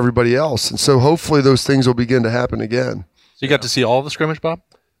pushed by everybody else, and so hopefully those things will begin to happen again. So you got to see all of the scrimmage, Bob?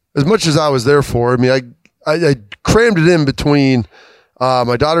 As much as I was there for. I mean, I crammed it in between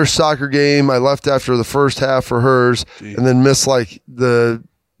my daughter's soccer game. I left after the first half for hers, and then missed like the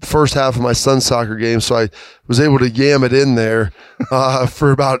first half of my son's soccer game, so I was able to yam it in there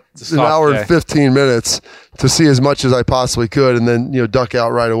for about an hour and 15 minutes to see as much as I possibly could, and then duck out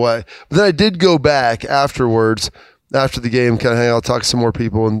right away. But then I did go back afterwards, after the game, kind of hang out, talk to some more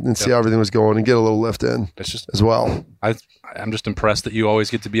people, and see how everything was going, and get a little lift in as well. I'm just impressed that you always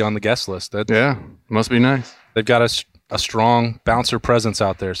get to be on the guest list. Must be nice. They've got a strong bouncer presence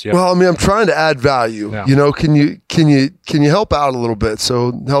out there. So well, I mean, I'm trying to add value. Yeah. Can you help out a little bit?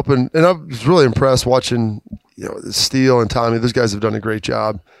 So helping, and I was really impressed watching Steele and Tommy, those guys have done a great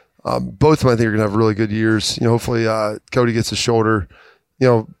job. Both of them, I think, are going to have really good years. Hopefully Cody gets his shoulder,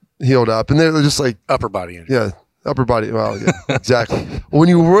 healed up. And they're just like upper body injury. Yeah, upper body. Well, yeah, exactly. When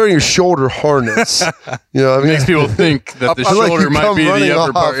you wear your shoulder harness, makes people think that the shoulder might be the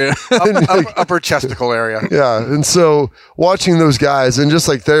upper part. Yeah. Upper chesticle area. Yeah, and so watching those guys, and just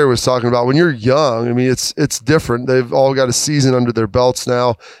like Thayer was talking about, when you're young, I mean, it's different. They've all got a season under their belts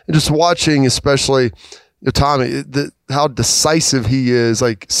now, and just watching, especially Tommy, how decisive he is.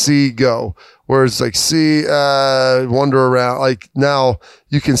 Like, see, go. Whereas like, see, wander around. Like, now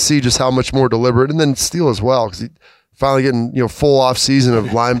you can see just how much more deliberate. And then Steele as well, because he finally getting full off season of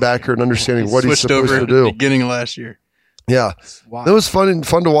linebacker and understanding what he's supposed to do. Beginning of last year. Yeah, wow. It was fun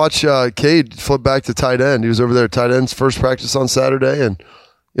to watch Cade flip back to tight end. He was over there at tight end's first practice on Saturday, and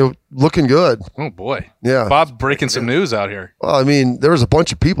looking good. Oh boy, yeah. Bob's breaking some news out here. Well, I mean, there was a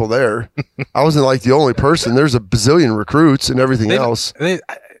bunch of people there. I wasn't like the only person. There's a bazillion recruits and everything else.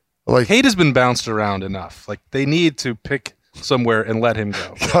 Cade has been bounced around enough. Like, they need to pick somewhere and let him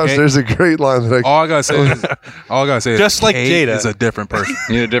go. Gosh, there's a great line that all I gotta say is just like Cade Jada is a different person.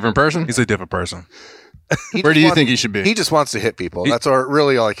 You a different person? He's a different person. Where do you think he should be? He just wants to hit people. That's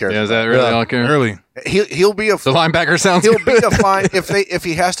really all I care about. Yeah, is that really all I care? Really? He'll be the linebacker sounds he'll good. be a fine if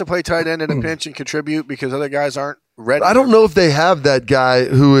he has to play tight end in a pinch and contribute because other guys aren't ready. I don't know if they have that guy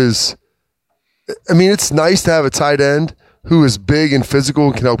who is. I mean, it's nice to have a tight end who is big and physical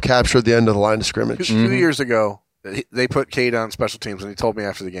and can help capture the end of the line of scrimmage. 2 years ago, they put Cade on special teams, and he told me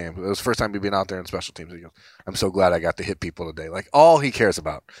after the game, it was the first time he'd been out there in special teams. He goes, "I'm so glad I got to hit people today." Like, all he cares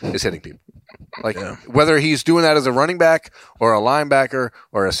about is hitting people. Like, whether he's doing that as a running back or a linebacker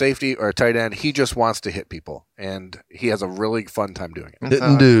or a safety or a tight end, he just wants to hit people, and he has a really fun time doing it.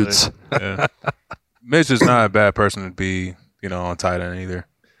 Hitting dudes. Yeah. Mitch is not a bad person to be, on tight end either.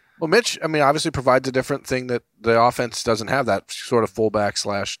 Well, Mitch, I mean, obviously provides a different thing that the offense doesn't have, that sort of fullback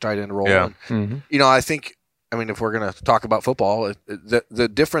 / tight end role. Yeah. And, I think, if we're going to talk about football,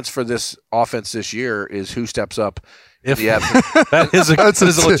 the difference for this offense this year is who steps up. That is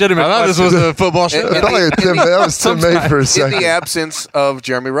a legitimate I thought this was a football show. That was Tim May for a second. In the absence of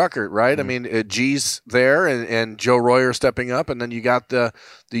Jeremy Ruckert, right? I mean, G's there and Joe Royer stepping up, and then you got the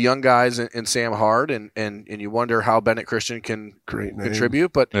young guys in Sam Hard, and you wonder how Bennett Christian can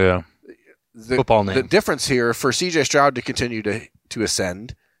contribute. But football name. The difference here for C.J. Stroud to continue to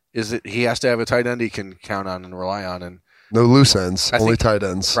ascend is that he has to have a tight end he can count on and rely on. And no loose ends, only tight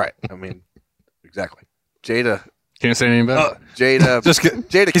ends. Right. I mean, exactly. Jada. Can't say anything about it. Jada.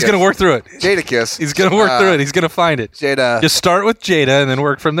 Jada. He's going to work through it. Jada Kiss. He's going to work through it. He's going to find it. Jada. Just start with Jada and then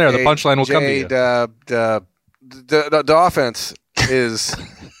work from there. The punchline will come to you. The offense is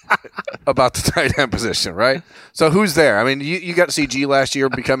about the tight end position, right? So who's there? I mean, you got to see G last year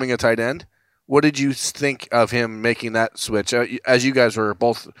becoming a tight end. What did you think of him making that switch as you guys were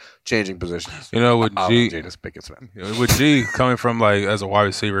both changing positions? With G coming from as a wide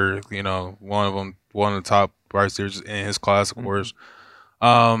receiver, one of the top wide receivers in his class, of course.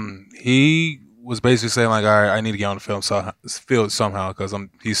 He was basically saying all right, I need to get on the field somehow because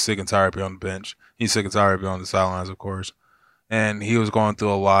he's sick and tired of being on the bench. He's sick and tired of being on the sidelines, of course. And he was going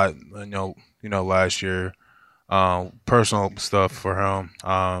through a lot, last year, personal stuff for him.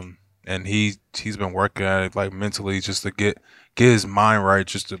 And he's been working at it mentally just to get his mind right,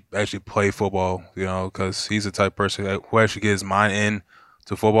 just to actually play football, because he's the type of person who actually gets his mind in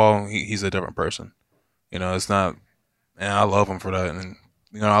to football. He's a different person. It's not, and I love him for that. And,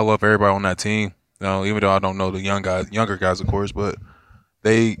 I love everybody on that team, even though I don't know the younger guys, of course, but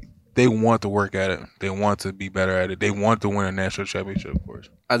they want to work at it. They want to be better at it. They want to win a national championship, of course.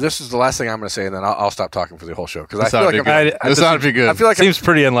 This is the last thing I'm going to say, and then I'll stop talking for the whole show because I feel like seems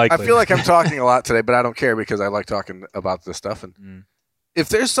pretty unlikely. I feel like I'm talking a lot today, but I don't care because I like talking about this stuff. And if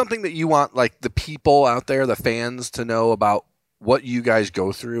there's something that you want, the people out there, the fans, to know about what you guys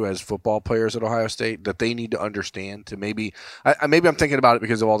go through as football players at Ohio State, that they need to understand, to maybe I'm thinking about it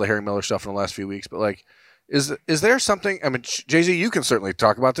because of all the Harry Miller stuff in the last few weeks, but Is there something? I mean, Jay-Z, you can certainly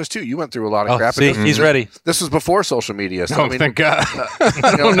talk about this too. You went through a lot of crap. See, he's ready. This was before social media. So, thank God.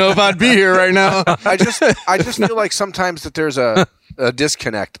 I don't know if I'd be here right now. I just feel like sometimes that there's a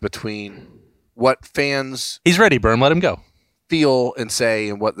disconnect between what fans. He's ready, Berm. Let him go. Feel and say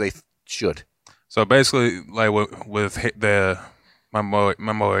and what they should. So basically, with my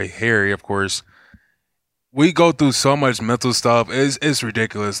boy Harry, of course. We go through so much mental stuff. It's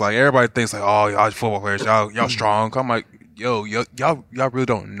ridiculous. Everybody thinks oh, y'all football players, y'all strong. I'm like, y'all really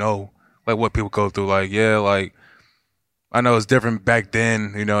don't know what people go through. I know it's different back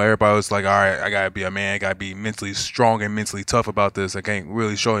then. You know, everybody was like, all right, I got to be a man. I got to be mentally strong and mentally tough about this. I can't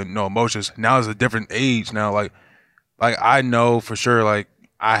really show no emotions. Now it's a different age now. Like I know for sure, like,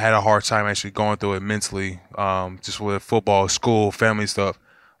 I had a hard time actually going through it mentally, just with football, school, family stuff.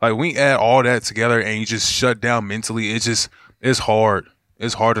 Like, we add all that together and you just shut down mentally. It's hard.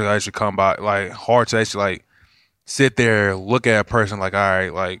 It's hard to actually come by, like, hard to actually, like, sit there, look at a person like, all right,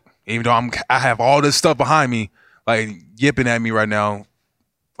 like, even though I have all this stuff behind me, like, yipping at me right now,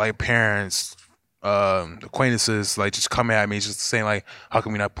 like, parents, acquaintances, like, just coming at me, just saying, like, how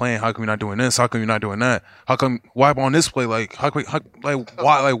come you're not playing? How come you're not doing this? How come you're not doing that? How come wipe on this play? Like,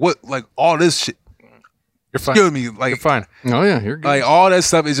 why? Like, what? Like, all this shit. You're fine. Excuse me. Like, You're fine. Oh yeah, you're good. like, all that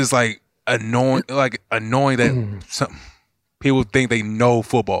stuff is just, like, annoying that some people think they know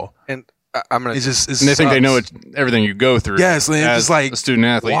football. And I'm gonna. It's just, and they think they know everything you go through. Yes, and it's as just like, a student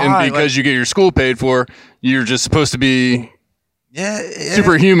athlete, why? and because you get your school paid for, you're just supposed to be yeah,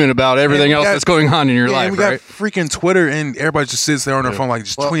 superhuman about everything else got- that's going on in your yeah, life, we got right? freaking Twitter, and everybody just sits there on their phone, like,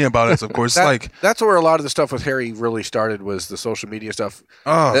 just tweeting about us. Of course, like, that's where a lot of the stuff with Harry really started, was the social media stuff.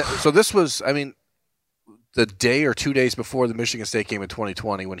 oh, So this was, I mean, the day or 2 days before the Michigan State game in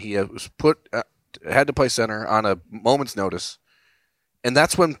 2020, when he was had to play center on a moment's notice, and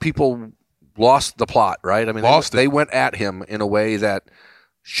that's when people lost the plot, right? I mean, they went at him in a way that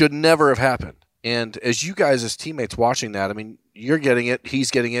should never have happened. And as you guys, as teammates watching that, I mean, you're getting it,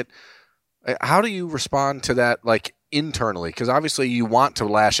 he's getting it. How do you respond to that, like, internally? Because obviously you want to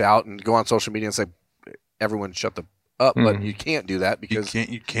lash out and go on social media and say, everyone shut the up, but you can't do that because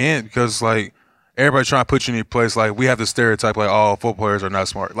you can't because, like, everybody trying to put you in your place. Like, we have the stereotype, like, oh, football players are not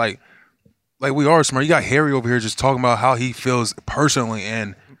smart. Like we are smart. You got Harry over here just talking about how he feels personally,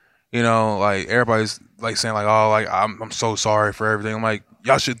 and, you know, like, everybody's, like, saying, like, oh, like, I'm so sorry for everything. I'm like,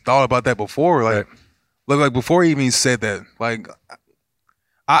 y'all should have thought about that before. Like, look, like, before he even said that, like,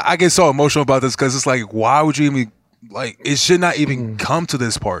 I get so emotional about this because it's like, why would you even, like, it should not even come to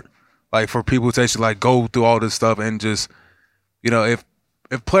this part. Like, for people to actually, like, go through all this stuff and just, you know, if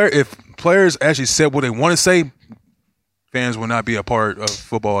players actually said what they want to say, fans will not be a part of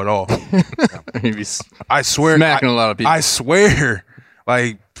football at all. I swear, smacking a lot of people. I swear,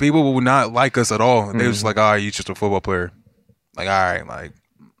 like, people will not like us at all. They was just like, all right, you just a football player. Like, all right, like,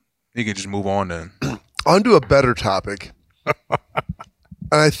 you can just move on then. On to a better topic.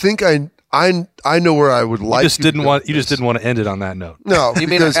 And I think I know where I would like. You just didn't want to end it on that note. No, you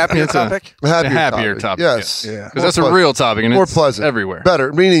mean a happier topic? A happier topic. Yes, yeah, because that's a real topic and more it's pleasant, everywhere.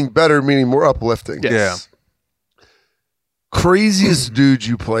 Better meaning more uplifting. Yes. Yeah. Craziest dude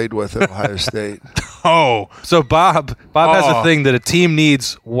you played with at Ohio State. Oh, So Bob has a thing that a team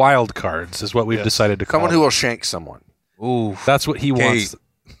needs wild cards, is what we've decided to call Someone it. who will shank someone. ooh, That's what he wants.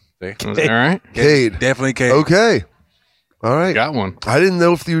 See? All right, Cade. definitely Cade. Okay. All right. got one. I didn't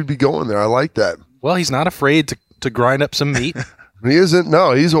know if you would be going there. I like that. Well, he's not afraid to grind up some meat. He isn't.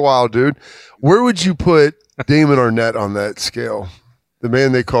 No, he's a wild dude. Where would you put Damon Arnett on that scale? The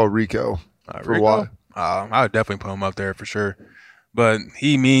man they call Rico. For Rico? what? I would definitely put him up there for sure. But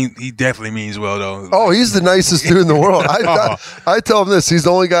he definitely means well though. Oh, he's the nicest dude in the world. I tell him this. He's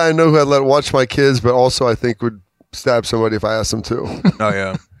the only guy I know who I'd let watch my kids, but also I think would stab somebody if I asked him to. Oh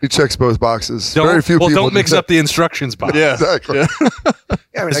yeah. He checks both boxes. Don't, Very few people. don't mix do up the instructions, Bob. Yeah, Exactly.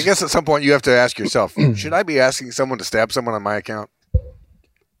 Yeah, I mean, I guess at some point you have to ask yourself, should I be asking someone to stab someone on my account?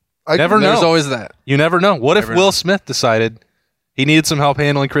 I Never know. There's always that. You never know. What if Never Will know. Smith decided he needed some help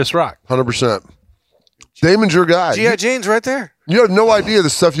handling Chris Rock? 100%. Damon's your guy. G.I. Jane's right there. You have no idea the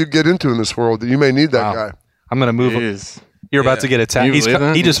stuff you get into in this world that you may need that Wow. guy. I'm going to move him. Is. You're about to get attacked. You believe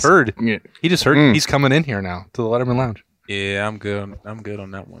that? He just heard. Yeah. He just heard he's coming in here now to the Letterman Lounge. Yeah, I'm good. I'm good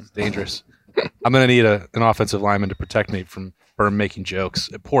on that one. Dangerous. I'm going to need an offensive lineman to protect me from her making jokes.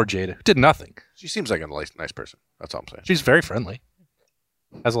 Poor Jada, who did nothing. She seems like a nice person. That's all I'm saying. She's very friendly.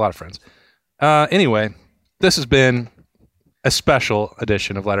 Has a lot of friends. Anyway, this has been a special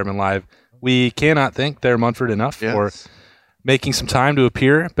edition of Letterman Live. We cannot thank Thayer Munford enough for making some time to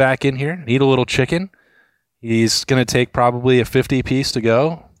appear back in here. Eat a little chicken. He's going to take probably a 50 piece to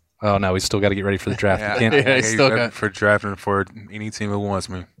go. Oh, no, he's still got to get ready for the draft. Yeah, He can't, Yeah, he's still got- for drafting for any team that wants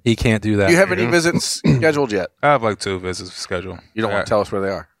me. he can't do that. Do you have any visits scheduled yet? I have like 2 visits scheduled. You don't want to tell us where they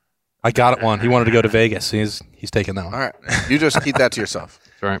are. I got one. He wanted to go to Vegas. He's taking that one. All right. You just keep that to yourself.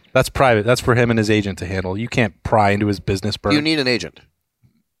 That's right. That's private. That's for him and his agent to handle. You can't pry into his business. Bro. You need an agent.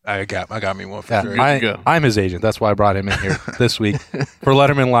 I got me one for Yeah, sure. I'm his agent. That's why I brought him in here this week for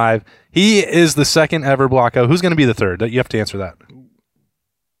Letterman Live. He is the second ever Blocko. Who's going to be the third? You have to answer that.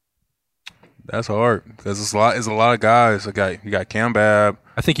 That's hard because it's a lot of guys. You got Cam Babb.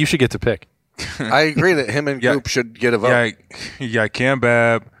 I think you should get to pick. I agree that him and Goop should get a vote. You got Cam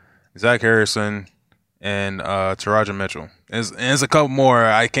Babb, Zach Harrison, and Taraja Mitchell. There's a couple more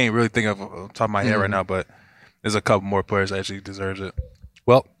I can't really think of off the top of my head right now, but there's a couple more players that actually deserves it.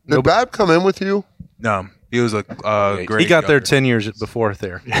 Well, did Babb come in with you? No, he was a great. He got there 10 years before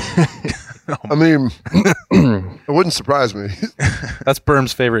there. I mean, it wouldn't surprise me. That's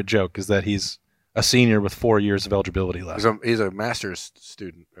Berm's favorite joke is that he's a senior with 4 years of eligibility left. He's a master's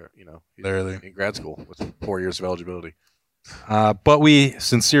student, literally in grad school with 4 years of eligibility. But we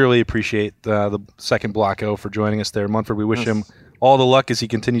sincerely appreciate the second Block O for joining us there, Munford. We wish him all the luck as he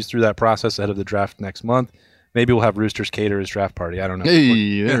continues through that process ahead of the draft next month. Maybe we'll have Roosters cater his draft party. I don't know.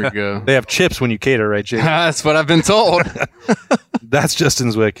 Hey, there we go. They have chips when you cater, right, Jake? That's what I've been told. That's Justin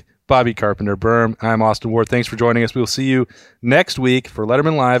Zwick, Bobby Carpenter, Berm. I'm Austin Ward. Thanks for joining us. We will see you next week for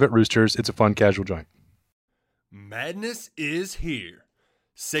Letterman Live at Roosters. It's a fun, casual joint. Madness is here.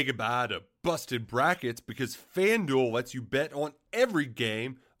 Say goodbye to busted brackets because FanDuel lets you bet on every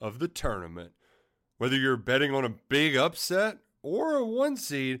game of the tournament. Whether you're betting on a big upset or a 1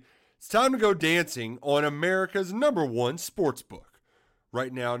 seed, it's time to go dancing on America's #1 sportsbook.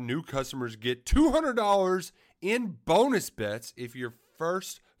 Right now, new customers get $200 in bonus bets if your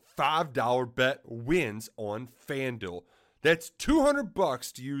first $5 bet wins on FanDuel. That's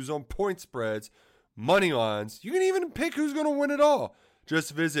 $200 to use on point spreads, money lines. You can even pick who's going to win it all.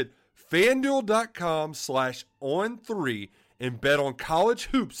 Just visit FanDuel.com/on3 and bet on college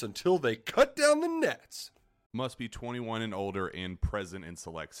hoops until they cut down the nets. Must be 21 and older and present in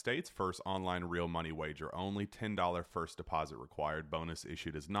select states. First online real money wager only. $10 first deposit required. Bonus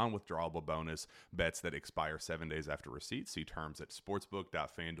issued as non-withdrawable bonus. Bets that expire 7 days after receipt. See terms at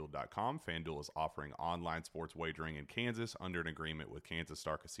sportsbook.fanduel.com. FanDuel is offering online sports wagering in Kansas under an agreement with Kansas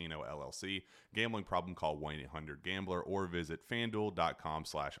Star Casino, LLC. Gambling problem? Call 1-800-GAMBLER or visit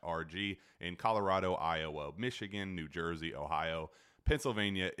fanduel.com/RG in Colorado, Iowa, Michigan, New Jersey, Ohio,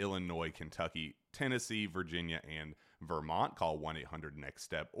 Pennsylvania, Illinois, Kentucky, Tennessee, Virginia, and Vermont. Call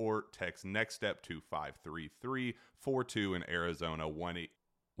 1-800-NEXT-STEP or text NEXT-STEP to 53342 in Arizona,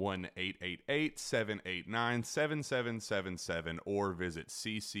 1-888-789-7777 or visit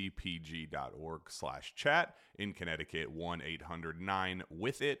ccpg.org/chat. In Connecticut,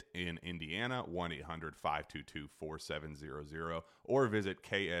 1-800-9-WITH-IT. In Indiana, 1-800-522-4700 or visit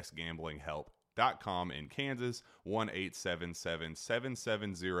ksgamblinghelp.com. In Kansas,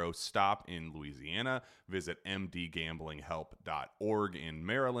 1-877-770-STOP in Louisiana. Visit mdgamblinghelp.org in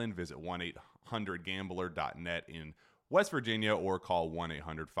Maryland. Visit 1-800-gambler.net in West Virginia or call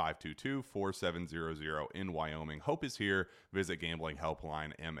 1-800-522-4700 in Wyoming. Hope is here. Visit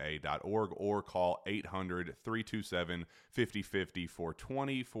gamblinghelplinema.org or call 800-327-5050 for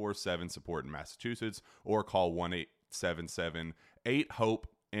 24/7 support in Massachusetts or call 1-877-8-HOPE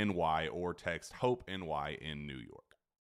NY or text HOPE NY in New York.